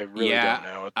 I really don't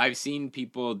know. I've seen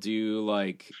people do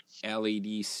like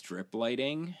LED strip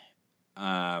lighting.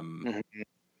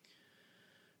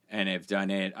 And I've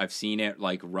done it. I've seen it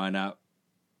like run up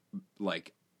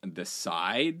like the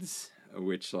sides,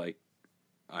 which like,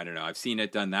 I don't know. I've seen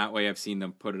it done that way. I've seen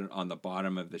them put it on the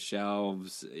bottom of the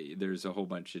shelves. There's a whole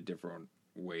bunch of different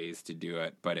ways to do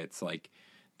it, but it's like,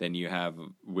 then you have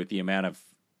with the amount of,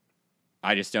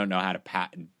 I just don't know how to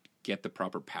get the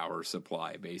proper power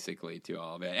supply basically to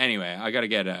all of it. Anyway, I got to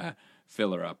get a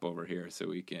filler up over here so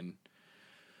we can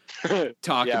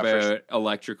talk about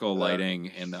electrical lighting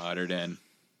in the Otter Den.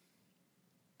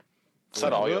 That's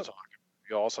not all you'll talk about.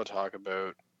 You also talk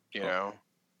about,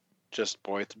 just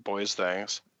boys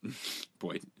things.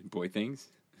 boy things.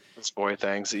 It's boy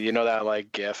things. You know that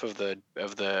like GIF of the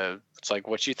it's like,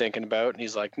 what you thinking about? And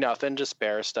he's like, nothing, just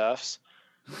bear stuffs.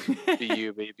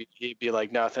 He'd be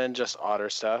like, nothing, just otter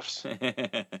stuffs.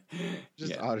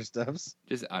 Just otter stuffs.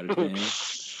 Just otter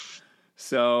things.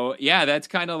 So yeah, that's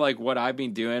kind of like what I've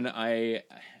been doing.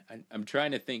 I'm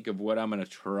trying to think of what I'm gonna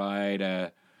try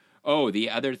to. Oh, the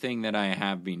other thing that I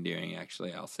have been doing,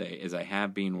 actually, I'll say, is I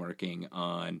have been working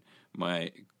on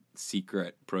my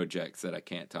secret projects that I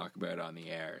can't talk about on the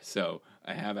air. So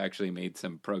I have actually made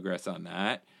some progress on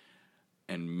that.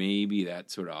 And maybe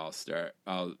that's what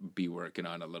I'll be working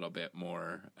on a little bit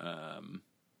more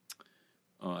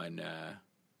on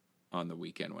the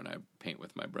weekend when I paint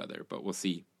with my brother. But we'll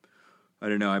see. I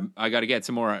don't know. I got to get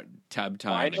some more tub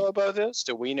time. Do I know about this?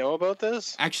 Do we know about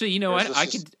this? Actually, you know what?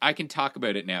 I can talk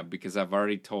about it now because I've let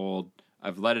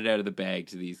it out of the bag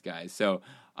to these guys. So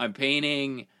I'm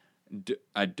painting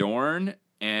a Dorn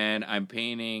and I'm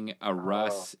painting a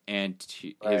Russ and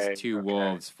his two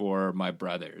wolves for my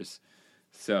brothers.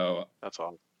 So that's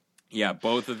all. Yeah,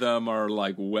 both of them are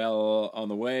like well on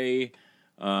the way.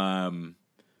 I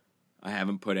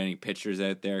haven't put any pictures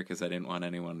out there because I didn't want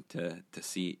anyone to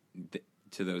see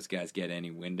to those guys get any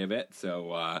wind of it.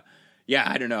 So yeah,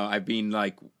 I don't know. I've been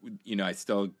like, I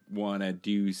still want to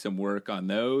do some work on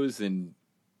those, and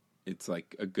it's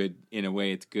like in a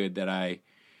way, it's good that I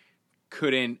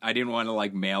didn't want to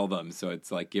like mail them, so it's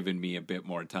like giving me a bit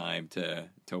more time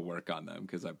to work on them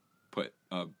because I put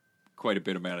quite a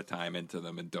bit amount of time into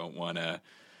them and don't want to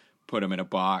put them in a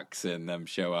box and them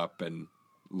show up and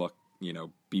look,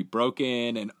 be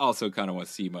broken, and also kind of want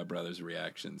to see my brother's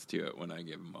reactions to it when I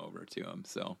give them over to him.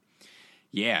 So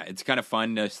yeah, it's kind of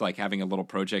fun just like having a little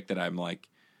project that I'm like,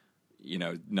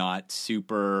 not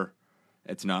super,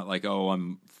 it's not like, oh,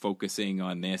 I'm focusing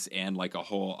on this and like a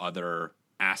whole other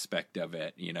aspect of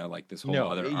it, like this whole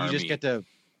other army. You just get to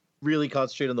really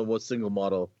concentrate on the one single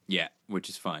model. Yeah, which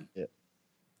is fun. Yeah.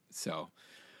 So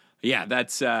yeah,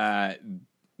 that's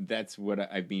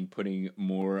what I've been putting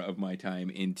more of my time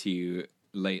into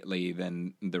lately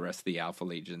than the rest of the Alpha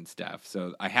Legion stuff.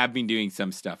 So I have been doing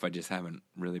some stuff. I just haven't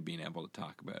really been able to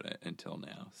talk about it until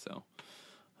now. So,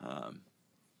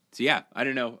 so yeah, I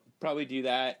don't know. Probably do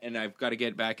that, and I've got to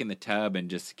get back in the tub and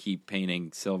just keep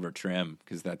painting silver trim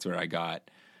because that's where I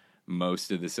got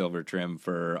most of the silver trim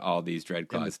for all these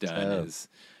Dreadclaws done. Is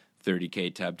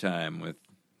 30K tub time with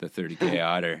the 30K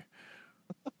otter.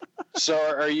 So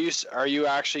are you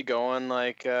actually going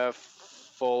like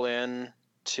full in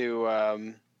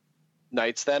to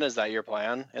Knights then? Is that your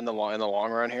plan in the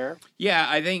long run here? Yeah,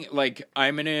 I think like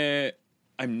I'm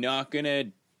not gonna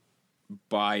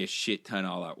buy a shit ton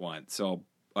all at once. So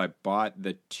I bought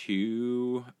the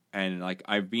 2, and like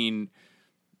I've been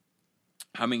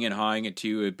humming and hawing at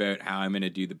 2 about how I'm gonna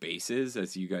do the bases.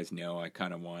 As you guys know, I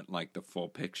kind of want like the full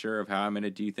picture of how I'm gonna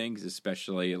do things,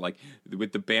 especially like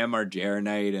with the Bam Margera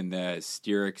Knight and the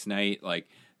Styrax Knight. Like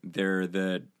they're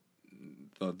the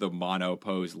mono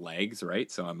pose legs, right?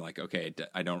 So I'm like, okay,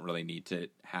 I don't really need to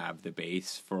have the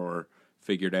base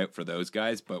figured out for those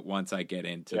guys, but once I get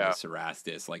into the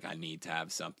Cerastus, like I need to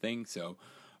have something. So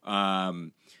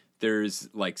there's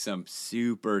like some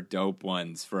super dope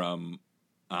ones from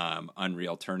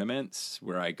Unreal tournaments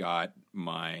where I got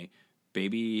my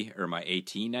baby or my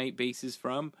AT Knight bases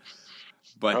from,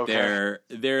 but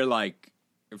they're like,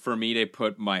 for me to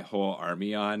put my whole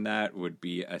army on that would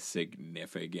be a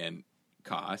significant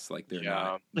cost. Like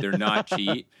they're not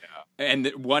cheap. And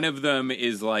one of them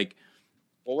is like,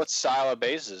 well, what style of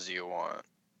bases do you want?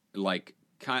 Like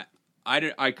I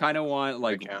kind of want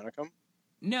like Mechanicum?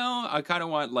 No, I kind of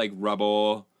want like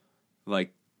rubble,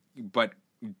 like, but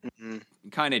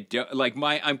kind of like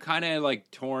I'm kind of like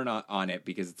torn on it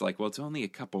because it's like, well, it's only a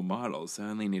couple models, so I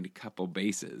only need a couple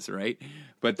bases, right?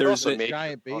 But there's also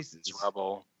giant bases.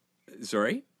 Rubble.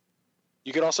 Sorry.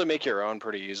 You could also make your own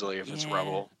pretty easily if it's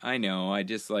Rebel. I know. I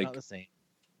just like Not the same.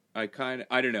 I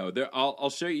don't know.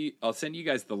 I'll show you. I'll send you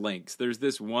guys the links. There's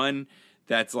this one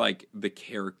that's like the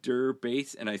character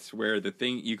base, and I swear the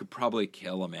thing you could probably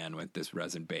kill a man with this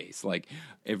resin base. Like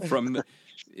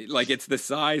like it's the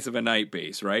size of a Knight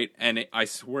base, right? And I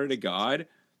swear to God,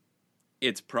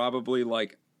 it's probably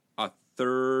like a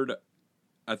third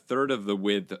of the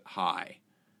width high.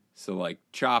 So, like,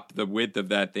 chop the width of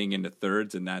that thing into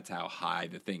thirds, and that's how high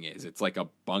the thing is. It's like a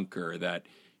bunker that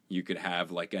you could have,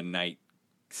 like, a Knight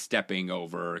stepping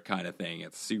over kind of thing.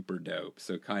 It's super dope.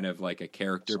 So, kind of like a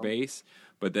character base.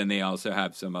 But then they also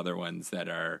have some other ones that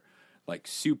are, like,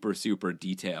 super, super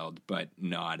detailed, but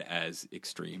not as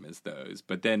extreme as those.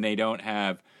 But then they don't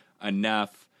have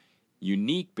enough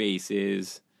unique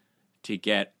bases to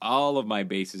get all of my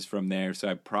bases from there, so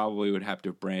I probably would have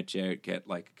to branch out, get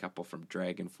like a couple from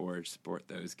Dragon Forge, support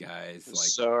those guys. Like,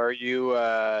 so are you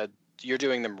you're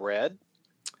doing them red?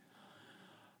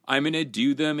 I'm gonna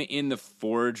do them in the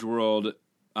Forge World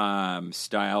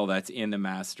style that's in the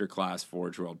Masterclass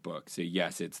Forge World book. So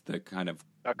yes, it's the kind of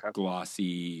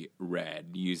glossy red.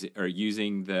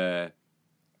 Using the,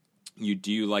 you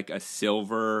do like a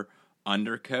silver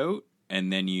undercoat,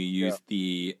 and then you use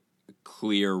the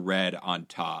clear red on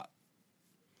top.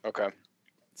 Okay.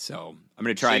 So I'm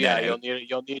gonna try that.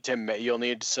 You'll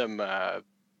need some. I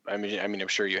mean, I'm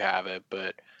sure you have it,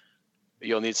 but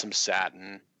you'll need some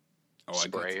satin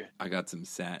spray. I got some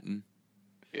satin.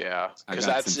 Yeah, because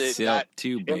that's some silk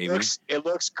too, baby. It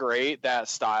looks great, that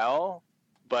style,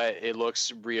 but it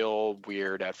looks real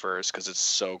weird at first because it's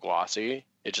so glossy.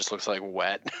 It just looks like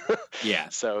wet. Yeah.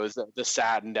 So the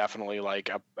satin definitely like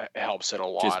helps it a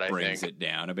lot. Just brings it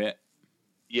down a bit.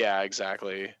 Yeah,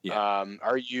 exactly. Yeah.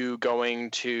 Are you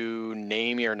going to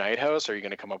name your Knight House? Or are you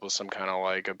going to come up with some kind of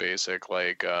like a basic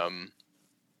like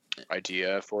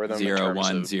idea for them?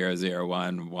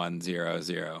 01001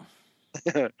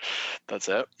 That's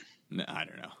it. No, I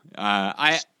don't know.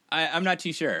 I'm not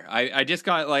too sure. I just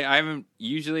got like I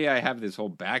have this whole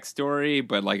backstory,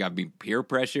 but like I've been peer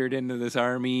pressured into this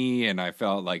army, and I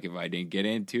felt like if I didn't get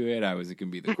into it, I was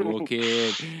gonna be the cool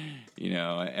kid. You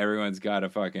know, everyone's got a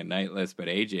fucking Knight list, but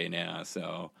AJ now.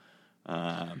 So,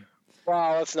 well,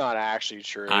 that's not actually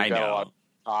true. I know. A lot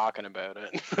talking about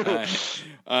it. We've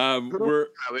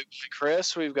got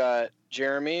Chris, we've got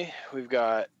Jeremy, we've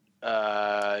got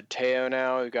Teo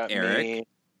now, we've got Eric. me.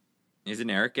 Isn't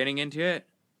Eric getting into it?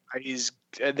 I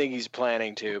think he's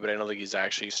planning to, but I don't think he's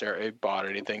actually bought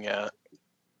anything yet.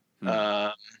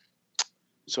 So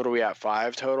what are we at?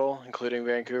 5 total, including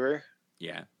Vancouver?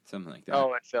 Yeah, something like that.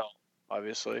 Oh, and Phil,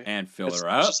 obviously. And fill her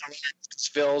up.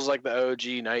 Phil's like the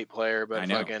OG Knight player, but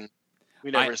fucking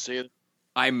we never see it.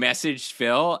 I messaged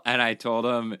Phil and I told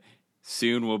him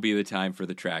soon will be the time for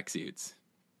the tracksuits.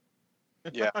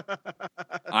 Yeah.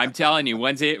 I'm telling you,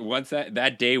 once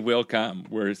that day will come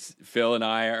where Phil and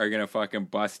I are gonna fucking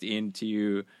bust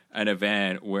into an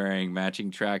event wearing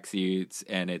matching tracksuits,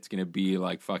 and it's gonna be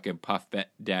like fucking Puff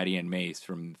Daddy and Mace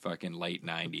from fucking late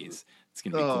 '90s. It's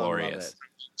gonna be glorious.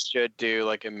 Should do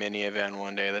like a mini event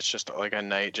one day. That's just like a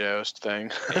night joust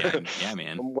thing. Yeah,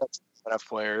 man. What's enough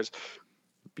players?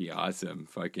 Be awesome.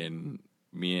 Fucking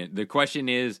me. The question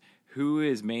is, who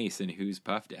is Mace and who's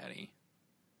Puff Daddy?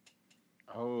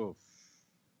 Oh,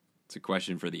 It's a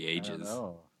question for the ages.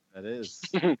 That is.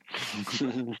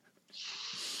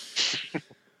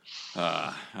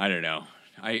 I don't know.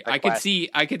 I could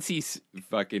see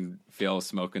fucking Phil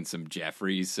smoking some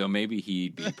Jeffries, so maybe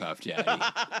he'd be Puff Daddy.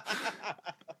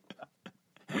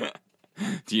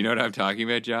 Do you know what I'm talking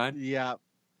about, John? Yeah.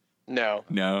 No.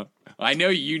 No. I know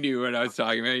you knew what I was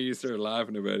talking about. You started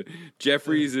laughing about it.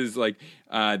 Jeffries is like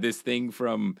this thing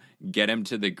from Get Him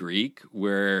to the Greek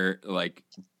where like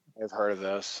I've heard of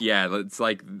this. yeah, it's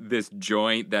like this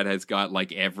joint that has got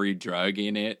like every drug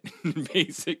in it.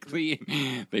 Basically,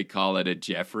 they call it a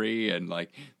Jeffrey, and like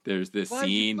there's this Why'd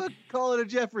scene. you call it a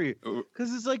Jeffrey?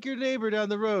 Because it's like your neighbor down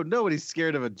the road. Nobody's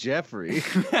scared of a Jeffrey.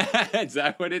 Is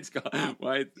that what it's called?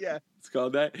 Why? Yeah. It's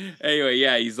called that. Anyway,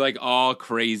 yeah, he's like all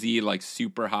crazy, like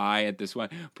super high at this one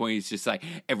point. He's just like,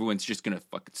 everyone's just gonna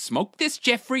fucking smoke this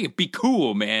Jeffrey and be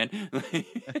cool, man.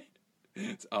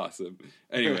 It's awesome.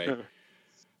 Anyway.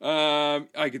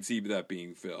 I could see that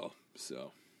being Phil.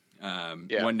 So,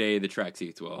 one day the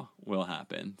tracksuits will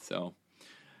happen. So,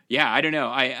 yeah, I don't know.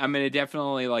 I'm gonna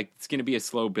definitely like it's gonna be a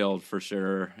slow build for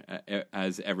sure,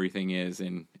 as everything is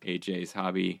in AJ's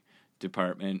hobby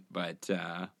department. But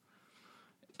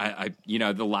I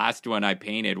the last one I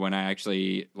painted when I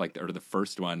actually or the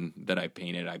first one that I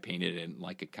painted in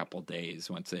like a couple days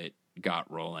once it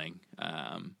got rolling.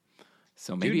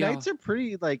 So maybe nights are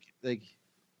pretty like.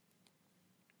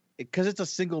 Because it's a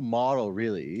single model,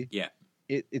 really. Yeah,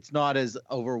 it's not as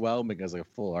overwhelming as like a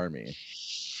full army.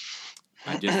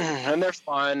 And they're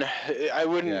fun. I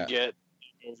wouldn't get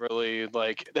overly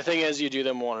like. The thing is, you do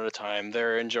them one at a time.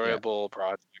 They're enjoyable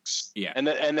projects. Yeah, and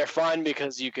they're fun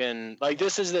because you can like.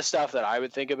 This is the stuff that I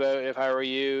would think about if I were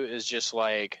you. Is just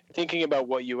like thinking about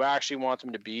what you actually want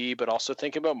them to be, but also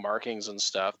think about markings and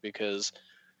stuff because.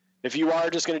 If you are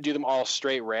just going to do them all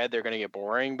straight red, they're going to get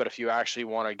boring. But if you actually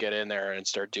want to get in there and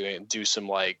start do some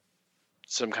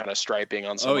kind of striping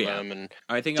on some of them, and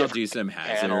I think I'll do some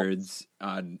hazards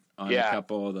on a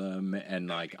couple of them. And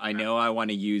like I know I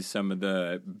want to use some of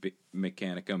the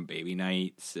Mechanicum Baby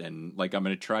Knights, and like I'm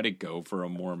going to try to go for a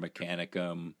more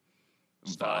Mechanicum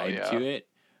vibe to it.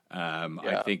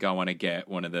 I think I want to get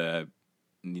one of the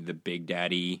Big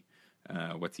Daddy.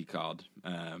 What's he called?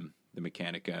 The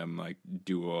Mechanicum, like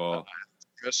dual.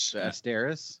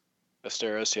 Asteris?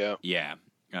 Asteris, yeah.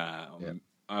 Yeah.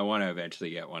 I want to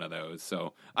eventually get one of those.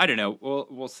 So I don't know.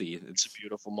 We'll see. It's a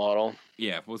beautiful model.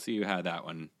 Yeah, we'll see how that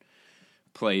one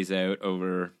plays out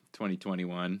over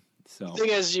 2021. So the thing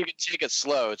is, you can take it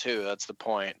slow too. That's the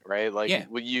point, right? Like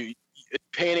when you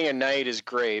painting a knight is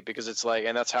great because it's like,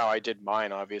 and that's how I did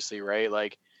mine, obviously, right?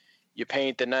 Like you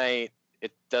paint the knight,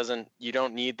 you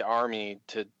don't need the army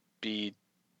to be.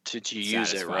 To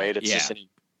use it, right?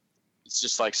 It's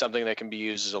just like something that can be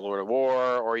used as a Lord of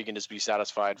War, or you can just be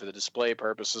satisfied for the display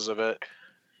purposes of it.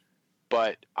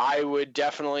 But I would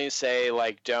definitely say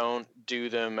like don't do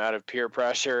them out of peer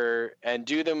pressure, and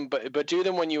do them, but do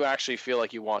them when you actually feel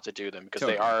like you want to do them because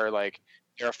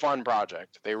they're a fun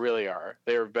project. They really are.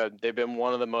 They've been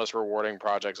one of the most rewarding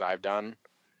projects I've done.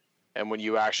 And when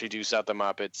you actually do set them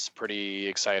up, it's pretty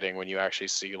exciting when you actually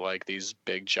see like these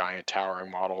big, giant, towering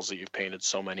models that you've painted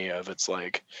so many of. It's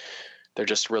like they're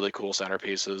just really cool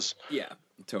centerpieces. Yeah,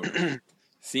 totally.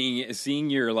 seeing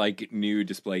your like new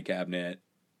display cabinet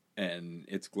and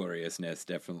its gloriousness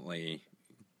definitely,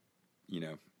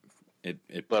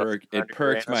 it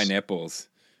perked my nipples.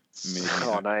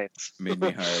 Nice. Made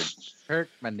me hard. Perk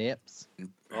my nips.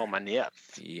 Oh, my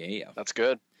nips. Yeah, that's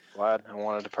good. Glad I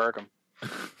wanted to perk them.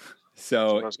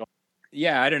 So,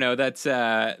 yeah, I don't know. That's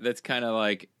kind of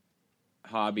like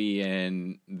hobby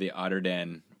in the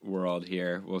Otterden world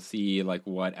here. We'll see like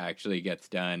what actually gets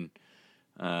done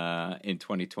in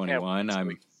 2021.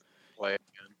 I'm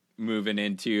moving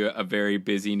into a very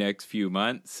busy next few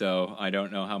months, so I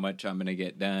don't know how much I'm going to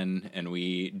get done. And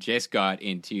we just got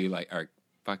into like our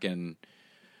fucking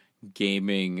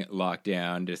gaming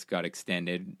lockdown just got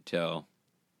extended till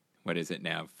what is it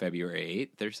now?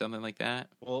 February 8th or something like that?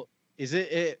 Well, is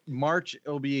it March?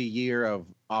 It'll be a year of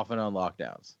off and on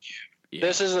lockdowns. Yeah.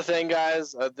 This is the thing,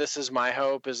 guys. This is my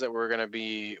hope is that we're going to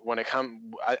be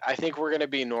I think we're going to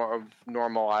be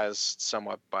normalized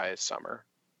somewhat by summer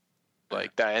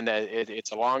like that, and that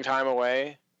it's a long time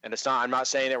away. And it's not. I'm not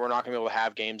saying that we're not going to be able to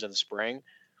have games in the spring,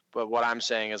 but what I'm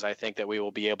saying is I think that we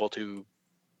will be able to.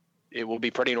 It will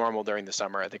be pretty normal during the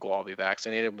summer. I think we'll all be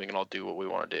vaccinated. We can all do what we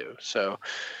want to do. So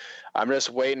I'm just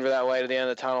waiting for that light at the end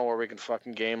of the tunnel where we can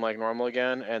fucking game like normal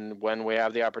again. And when we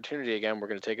have the opportunity again, we're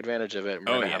going to take advantage of it. And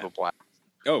we're going to have a blast.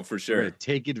 Oh, for We're sure. gonna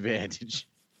take advantage.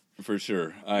 For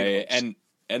sure. And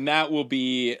that will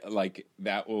be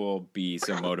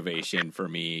some motivation for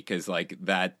me, because like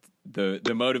that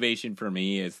the motivation for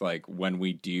me is like when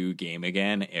we do game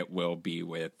again, it will be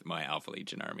with my Alpha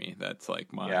Legion army. That's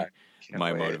like my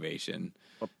wait. motivation.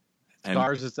 And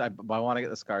Scars is. I want to get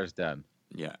the scars done.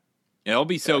 yeah. It'll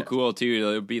be so cool too.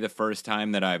 It'll be the first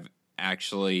time that I've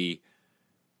actually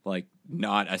like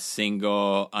not a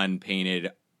single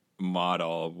unpainted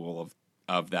model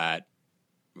of that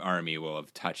army will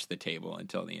have touched the table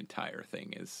until the entire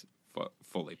thing is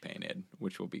fully painted,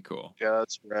 which will be cool. Yeah,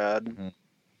 that's rad.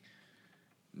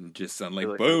 Just suddenly,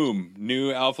 Really boom,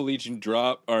 new Alpha Legion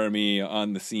drop army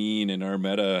on the scene in our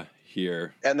meta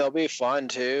here. And they'll be fun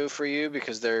too for you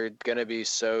because they're going to be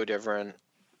so different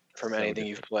from anything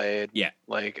you've played. Yeah.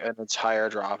 Like an entire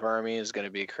drop army is going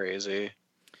to be crazy.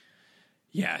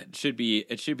 Yeah, it should be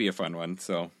a fun one.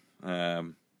 So,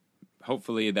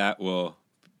 hopefully that will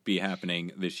be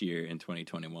happening this year in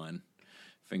 2021.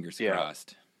 Fingers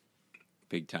crossed.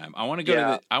 Big time. I want to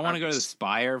go to the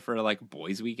Spire for like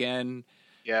boys weekend.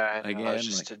 Yeah, again, I was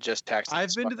just texting.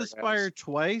 I've been to the Spire guys.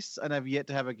 twice, and I've yet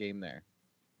to have a game there.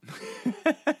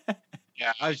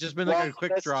 Yeah, I've just been like a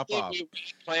quick that's the drop thing, off. We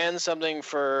planned something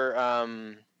for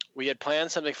we had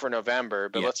planned something for November,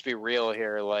 but Yeah. let's be real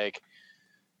here. Like,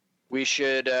 we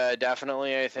should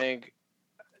definitely. I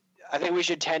think we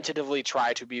should tentatively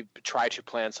try to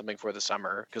plan something for the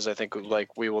summer, because I think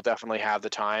like we will definitely have the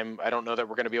time. I don't know that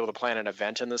we're going to be able to plan an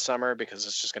event in the summer because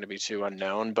it's just going to be too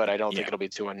unknown. But I don't think it'll be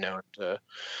too unknown to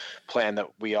plan that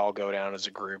we all go down as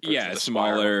a group. Yeah, The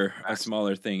a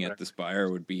smaller thing at the Spire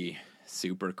would be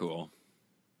super cool.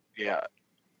 Yeah,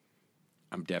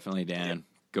 I'm definitely down.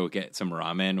 Go get some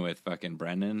ramen with fucking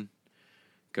Brendan.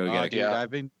 Go Oh, get dude, I've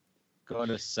been going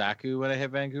to Saku when I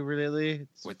hit Vancouver lately.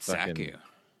 It's with fucking- Saku.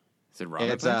 Is it ramen?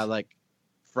 It's place? like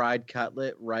fried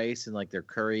cutlet, rice, and like their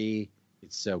curry.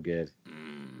 It's so good.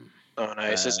 Oh,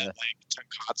 nice. Is it like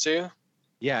tonkatsu?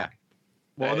 Yeah.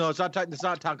 Well, Nice. no, it's not. It's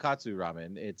not tonkatsu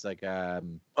ramen. It's like Oh,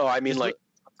 I mean Just like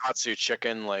tonkatsu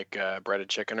chicken, like breaded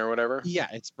chicken or whatever. yeah,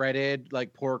 it's breaded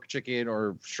like pork, chicken,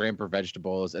 or shrimp or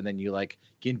vegetables, and then you like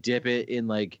can dip it in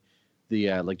like the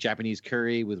like Japanese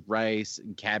curry with rice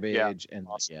and cabbage and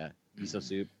awesome. miso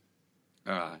soup.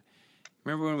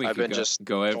 Remember when we I've could been just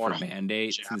go out going for on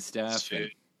mandates and Japanese stuff?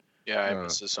 food. Yeah, I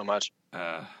miss it so much.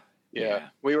 And, Yeah,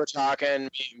 we were talking.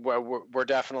 We're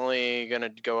definitely gonna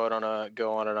go on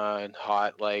a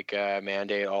hot like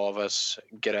mandate. All of us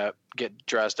get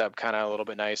dressed up, kind of a little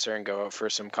bit nicer, and go out for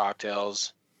some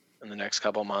cocktails in the next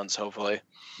couple months, hopefully.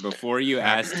 Before you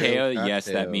ask Teo, yes,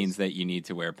 that Cocktails. means that you need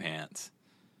to wear pants.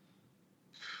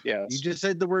 Yeah, You just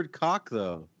said the word cock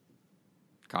though.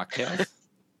 Cocktails?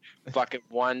 fucking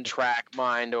one track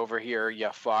mind over here. You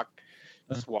fuck.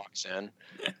 Just walks in.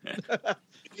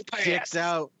 Dicks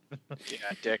out. Yeah,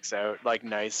 dicks out. Like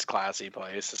nice, classy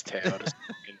place. His tail.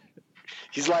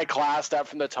 He's like classed up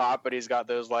from the top, but he's got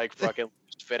those like fucking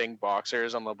fitting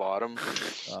boxers on the bottom.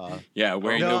 Yeah,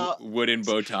 wearing No. the wooden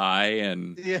bow tie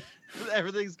and Yeah,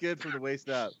 everything's good from the waist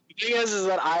up. The thing is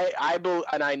that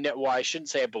I know. Well, I shouldn't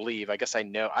say I believe. I guess I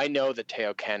know that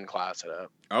Teo can class it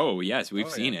up. oh yes, we've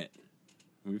seen it.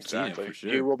 We've seen it for You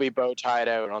sure. will be bow tied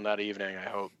out on that evening. I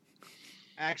hope.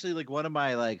 Actually, like one of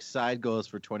my like side goals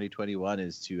for 2021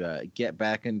 is to get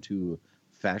back into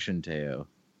fashion, Teo.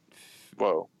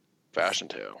 Whoa, fashion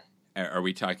Teo. Are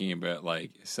we talking about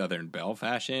like Southern Belle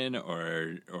fashion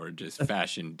or just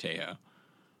fashion Teo?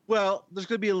 Well, there's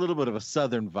going to be a little bit of a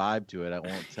southern vibe to it. I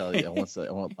won't tell you.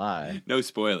 I won't lie. No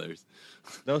spoilers.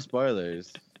 No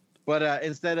spoilers. But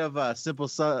instead of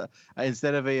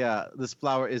this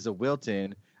flower is a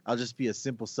Wilton, I'll just be a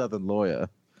simple Southern lawyer.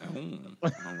 Oh,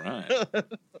 all right.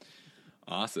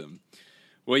 Awesome.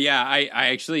 Well, yeah, I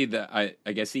actually I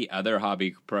guess the other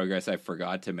hobby progress I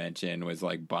forgot to mention was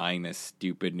like buying this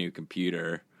stupid new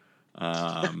computer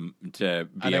to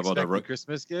be able to Unexpected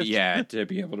Christmas gift. yeah, to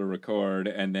be able to record,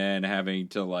 and then having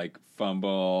to like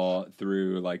fumble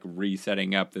through like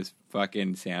resetting up this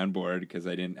fucking soundboard because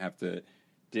I didn't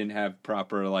have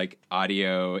proper like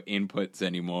audio inputs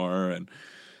anymore. And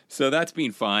so that's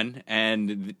been fun.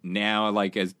 And now,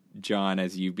 like, as John,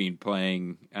 as you've been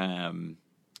playing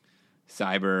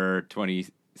Cyber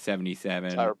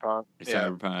 77 Cyberpunk. Yeah.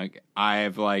 Cyberpunk.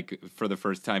 I've like for the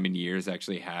first time in years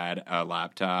actually had a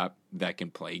laptop that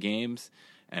can play games,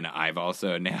 and I've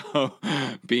also now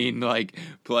been like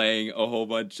playing a whole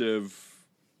bunch of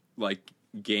like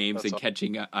games and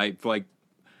catching up.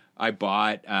 I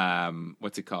bought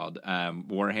what's it called?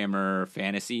 Warhammer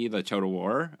Fantasy, the Total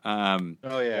War.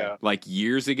 Oh yeah. Like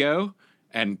years ago,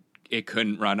 and it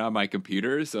couldn't run on my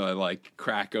computer, so I like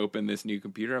crack open this new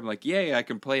computer. I'm like, yay, I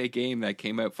can play a game that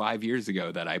came out 5 years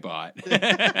ago that I bought.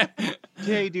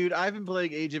 Hey, dude, I've been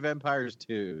playing Age of Empires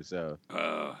too, so.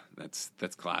 Oh, that's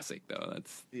classic though.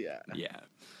 That's Yeah.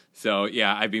 So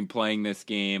yeah, I've been playing this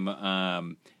game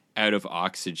out of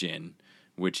Oxygen,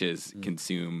 which has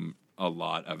consumed a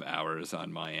lot of hours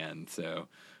on my end. So,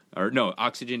 or no,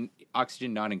 Oxygen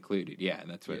not included. Yeah,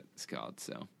 that's what it's called.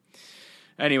 So.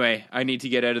 Anyway, I need to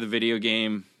get out of the video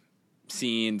game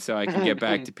scene so I can get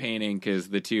back to painting because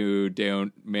the two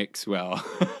don't mix well.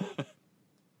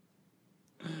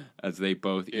 As they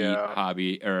both eat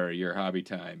hobby or your hobby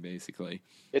time, basically.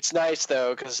 It's nice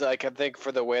though, because like I think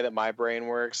for the way that my brain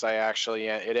works,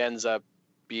 it ends up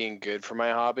being good for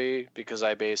my hobby because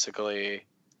I basically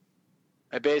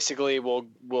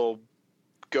will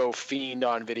go fiend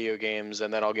on video games,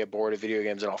 and then I'll get bored of video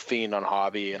games and I'll fiend on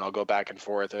hobby, and I'll go back and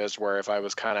forth. As where if I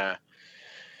was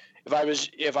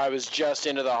just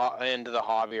into the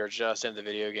hobby or just into the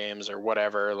video games or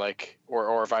whatever, like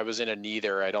or if I was into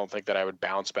neither, I don't think that I would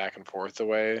bounce back and forth the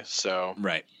way. So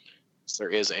right, there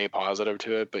is a positive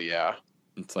to it, but yeah,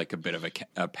 it's like a bit of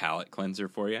a palate cleanser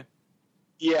for you.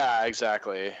 Yeah,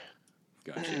 exactly.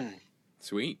 Gotcha.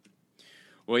 Sweet.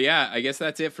 Well, yeah, I guess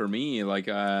that's it for me. Like,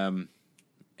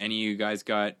 any of you guys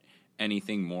got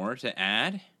anything more to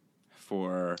add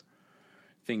for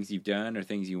things you've done or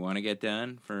things you want to get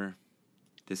done for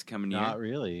this coming year? Not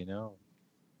really, no.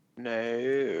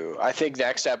 No. I think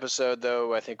next episode,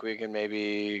 though, I think we can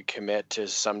maybe commit to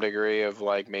some degree of,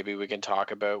 like, maybe we can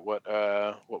talk about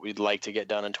what we'd like to get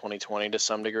done in 2020 to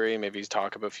some degree. Maybe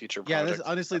talk about future projects.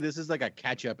 Yeah, this is like a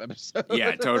catch-up episode.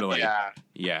 Yeah, totally.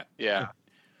 Yeah.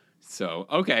 So,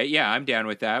 okay, yeah, I'm down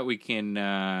with that. We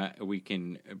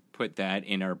can put that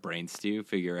in our brain stew,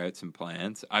 figure out some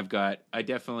plans.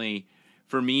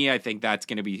 For me, I think that's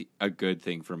going to be a good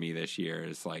thing for me this year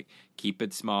is like keep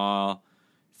it small,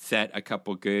 set a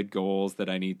couple good goals that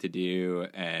I need to do,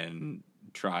 and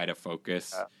try to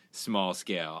focus small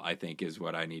scale. I think is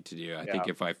what I need to do. I think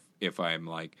if I'm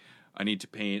like I need to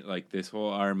paint like this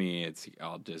whole army,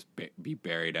 I'll just be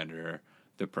buried under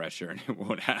the pressure and it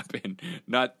won't happen.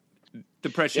 Not the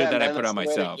pressure that I put on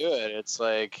myself. Do it. It's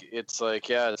like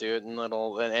yeah, do it in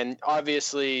little. And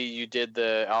obviously you did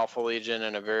the Alpha Legion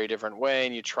in a very different way,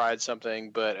 and you tried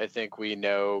something. But I think we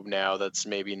know now that's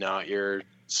maybe not your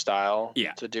style.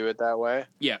 To do it that way.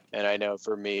 Yeah. And I know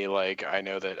for me, like I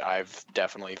know that I've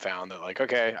definitely found that like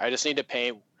okay, I just need to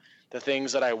paint the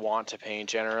things that I want to paint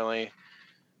generally.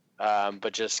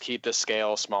 But just keep the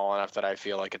scale small enough that I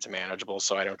feel like it's manageable,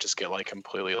 so I don't just get like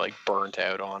completely like burnt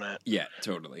out on it. Yeah,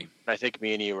 totally. I think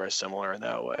me and you are similar in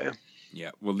that way.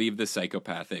 Yeah, we'll leave the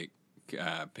psychopathic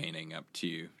painting up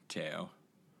to Teo.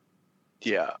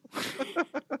 Yeah.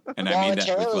 And I mean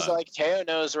that with Teo's love. like Teo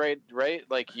knows right.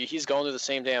 Like he's going through the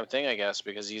same damn thing, I guess,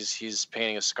 because he's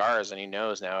painting his scars, and he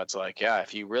knows now. It's like, yeah,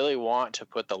 if you really want to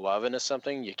put the love into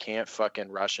something, you can't fucking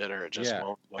rush it, or it just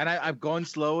won't. And I'm going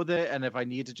slow with it, and if I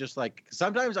need to just like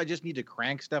sometimes I just need to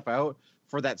crank stuff out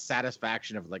for that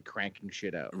satisfaction of like cranking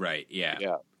shit out. Right. Yeah.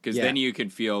 Because then you can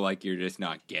feel like you're just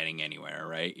not getting anywhere,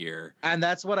 right? And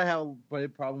that's what I have a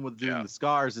problem with doing the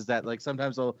scars is that like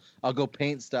sometimes I'll go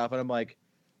paint stuff and I'm like,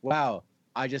 wow,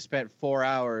 I just spent 4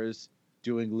 hours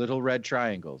doing little red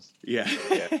triangles. Yeah.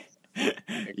 Exactly.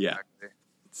 Yeah.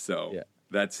 So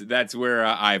that's where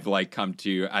I've like come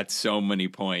to at so many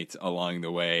points along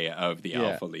the way of the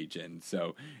Alpha Legion.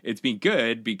 So it's been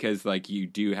good because like you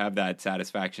do have that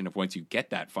satisfaction of once you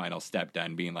get that final step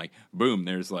done, being like, boom,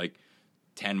 there's like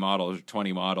 10 models,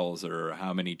 20 models, or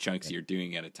how many chunks you're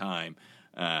doing at a time.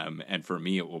 And for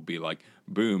me, it will be like,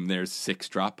 boom, there's 6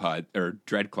 drop pod or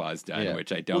Dreadclaws done,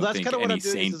 which I don't think any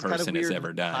sane person has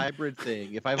ever done. Hybrid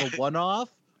thing. If I have a one-off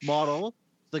model,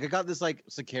 like I got this like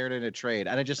secured in a trade,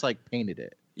 and I just like painted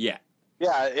it. Yeah.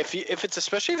 Yeah. If it's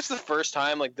especially if it's the first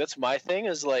time, like that's my thing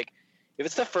is like, if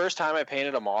it's the first time I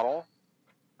painted a model,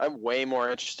 I'm way more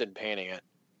interested in painting it.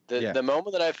 The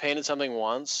moment that I've painted something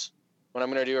once, when I'm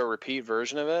going to do a repeat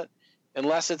version of it,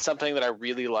 unless it's something that I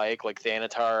really like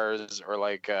Thanatars or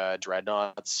like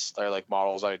Dreadnoughts, they're like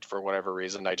models for whatever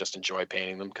reason, I just enjoy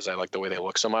painting them because I like the way they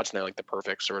look so much, and they're like the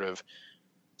perfect sort of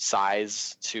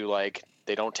size to like,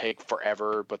 they don't take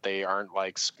forever, but they aren't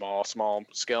like small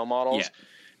scale models.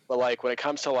 But like when it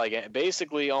comes to like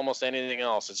basically almost anything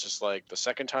else, it's just like the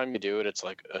second time you do it, it's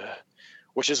like, ugh.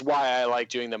 Which is why I like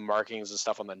doing the markings and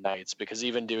stuff on the nights, because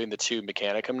even doing the 2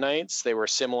 Mechanicum nights, they were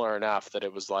similar enough that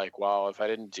it was like, well, if I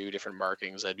didn't do different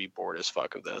markings, I'd be bored as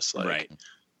fuck of this. Like, Right.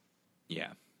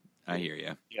 Yeah, I hear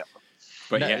you. Yeah.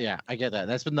 But Yeah, I get that.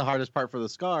 That's been the hardest part for the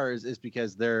scars, is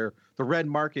because the red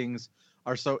markings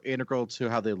are so integral to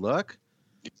how they look.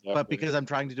 But because I'm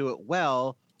trying to do it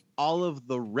well, all of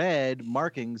the red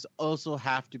markings also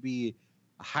have to be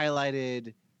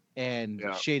highlighted and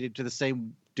Yeah. shaded to the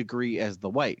same degree as the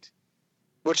white.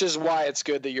 Which is why it's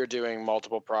good that you're doing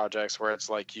multiple projects where it's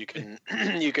like you can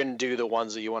you can do the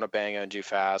ones that you want to bang out and do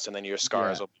fast, and then your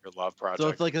scars Yeah. will be your love project. So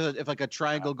if like a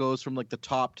triangle goes from like the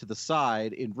top to the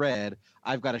side in red,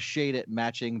 I've got to shade it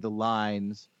matching the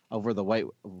lines over the white,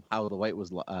 how the white was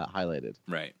highlighted.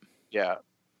 right. Yeah.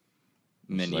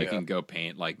 And then It's you like can go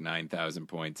paint like 9,000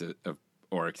 points of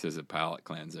Oryx as a palette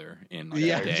cleanser in like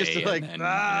Yeah, a day. just and like, then,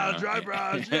 dry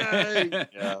brush, yay!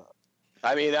 Yeah.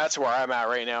 I mean, that's where I'm at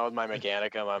right now with my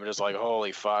Mechanicum. I'm just like,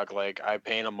 holy fuck! Like, I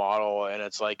paint a model, and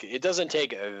it's like it doesn't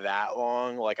take that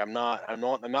long. Like, I'm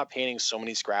not painting so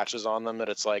many scratches on them that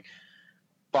it's like,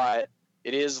 but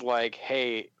it is like,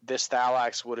 hey, this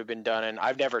Thalax would have been done, and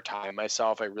I've never timed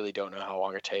myself. I really don't know how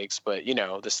long it takes, but you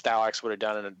know, this Thalax would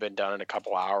have been done in a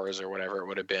couple hours or whatever it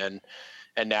would have been,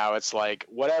 and now it's like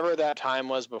whatever that time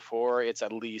was before, it's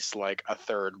at least like a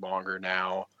third longer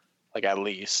now. Like at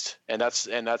least, and that's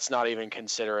not even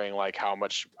considering like how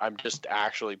much I'm just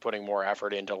actually putting more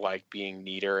effort into like being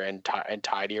neater and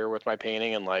tidier with my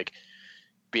painting, and like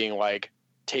being like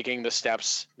taking the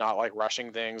steps, not like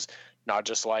rushing things, not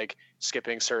just like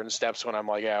skipping certain steps when I'm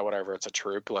like, yeah, whatever, it's a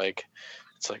troop. Like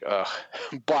it's like, ugh.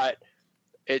 But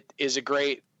it's a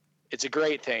great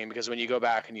thing, because when you go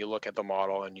back and you look at the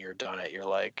model and you're done it, you're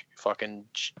like fucking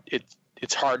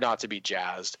it's hard not to be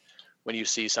jazzed when you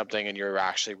see something and you're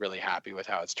actually really happy with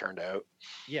how it's turned out.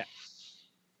 Yeah.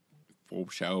 Full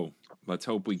show. Let's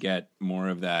hope we get more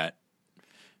of that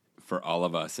for all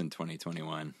of us in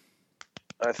 2021.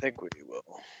 I think we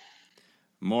will.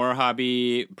 More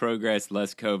hobby progress,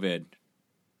 less COVID.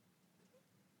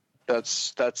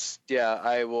 That's yeah,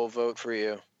 I will vote for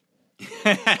you.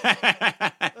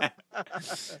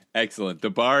 Excellent. The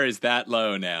bar is that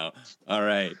low now. All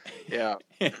right. Yeah.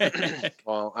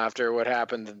 Well, after what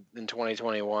happened in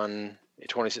 2021,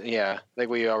 yeah, I think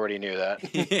we already knew that.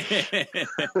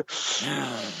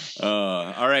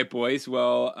 All right, boys.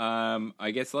 Well, I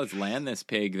guess let's land this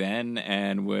pig then,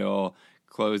 and we'll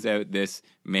close out this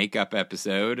makeup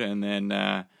episode, and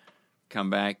then come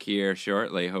back here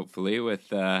shortly, hopefully,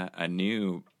 with a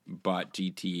new Bot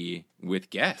GT with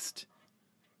guest.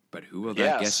 But who will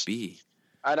that guest be?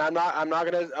 And I'm not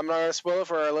gonna spoil it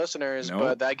for our listeners, Nope.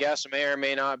 but that guest may or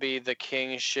may not be the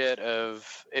king shit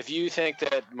of. If you think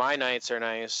that my nights are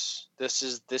nice, this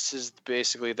is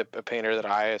basically the painter that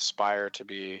I aspire to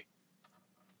be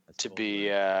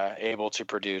able to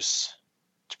produce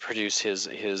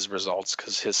his results,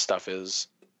 because his stuff is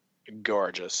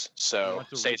gorgeous. So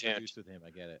stay tuned. With him, I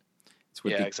get it. It's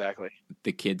what Yeah, exactly.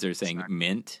 the kids are saying.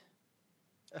 Mint.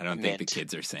 I don't think the Mint.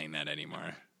 kids are saying that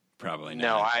anymore. Probably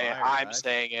No, not. I'm bud.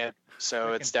 saying it, so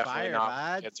Frickin' it's definitely fire, not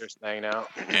bud. what kids are saying now.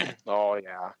 Oh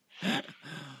yeah,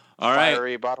 All right.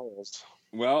 fiery buttholes.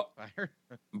 Well, Fire.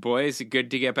 boys, good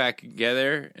to get back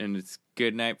together, and it's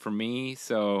good night for me.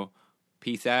 So,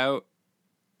 peace out.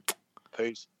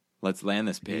 Peace. Let's land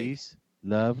this pig. Peace,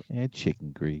 love, and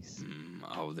chicken grease.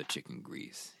 Oh, the chicken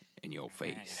grease in your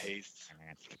face. Peace.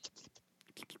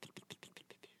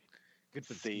 Good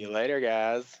for the See you later,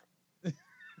 guys.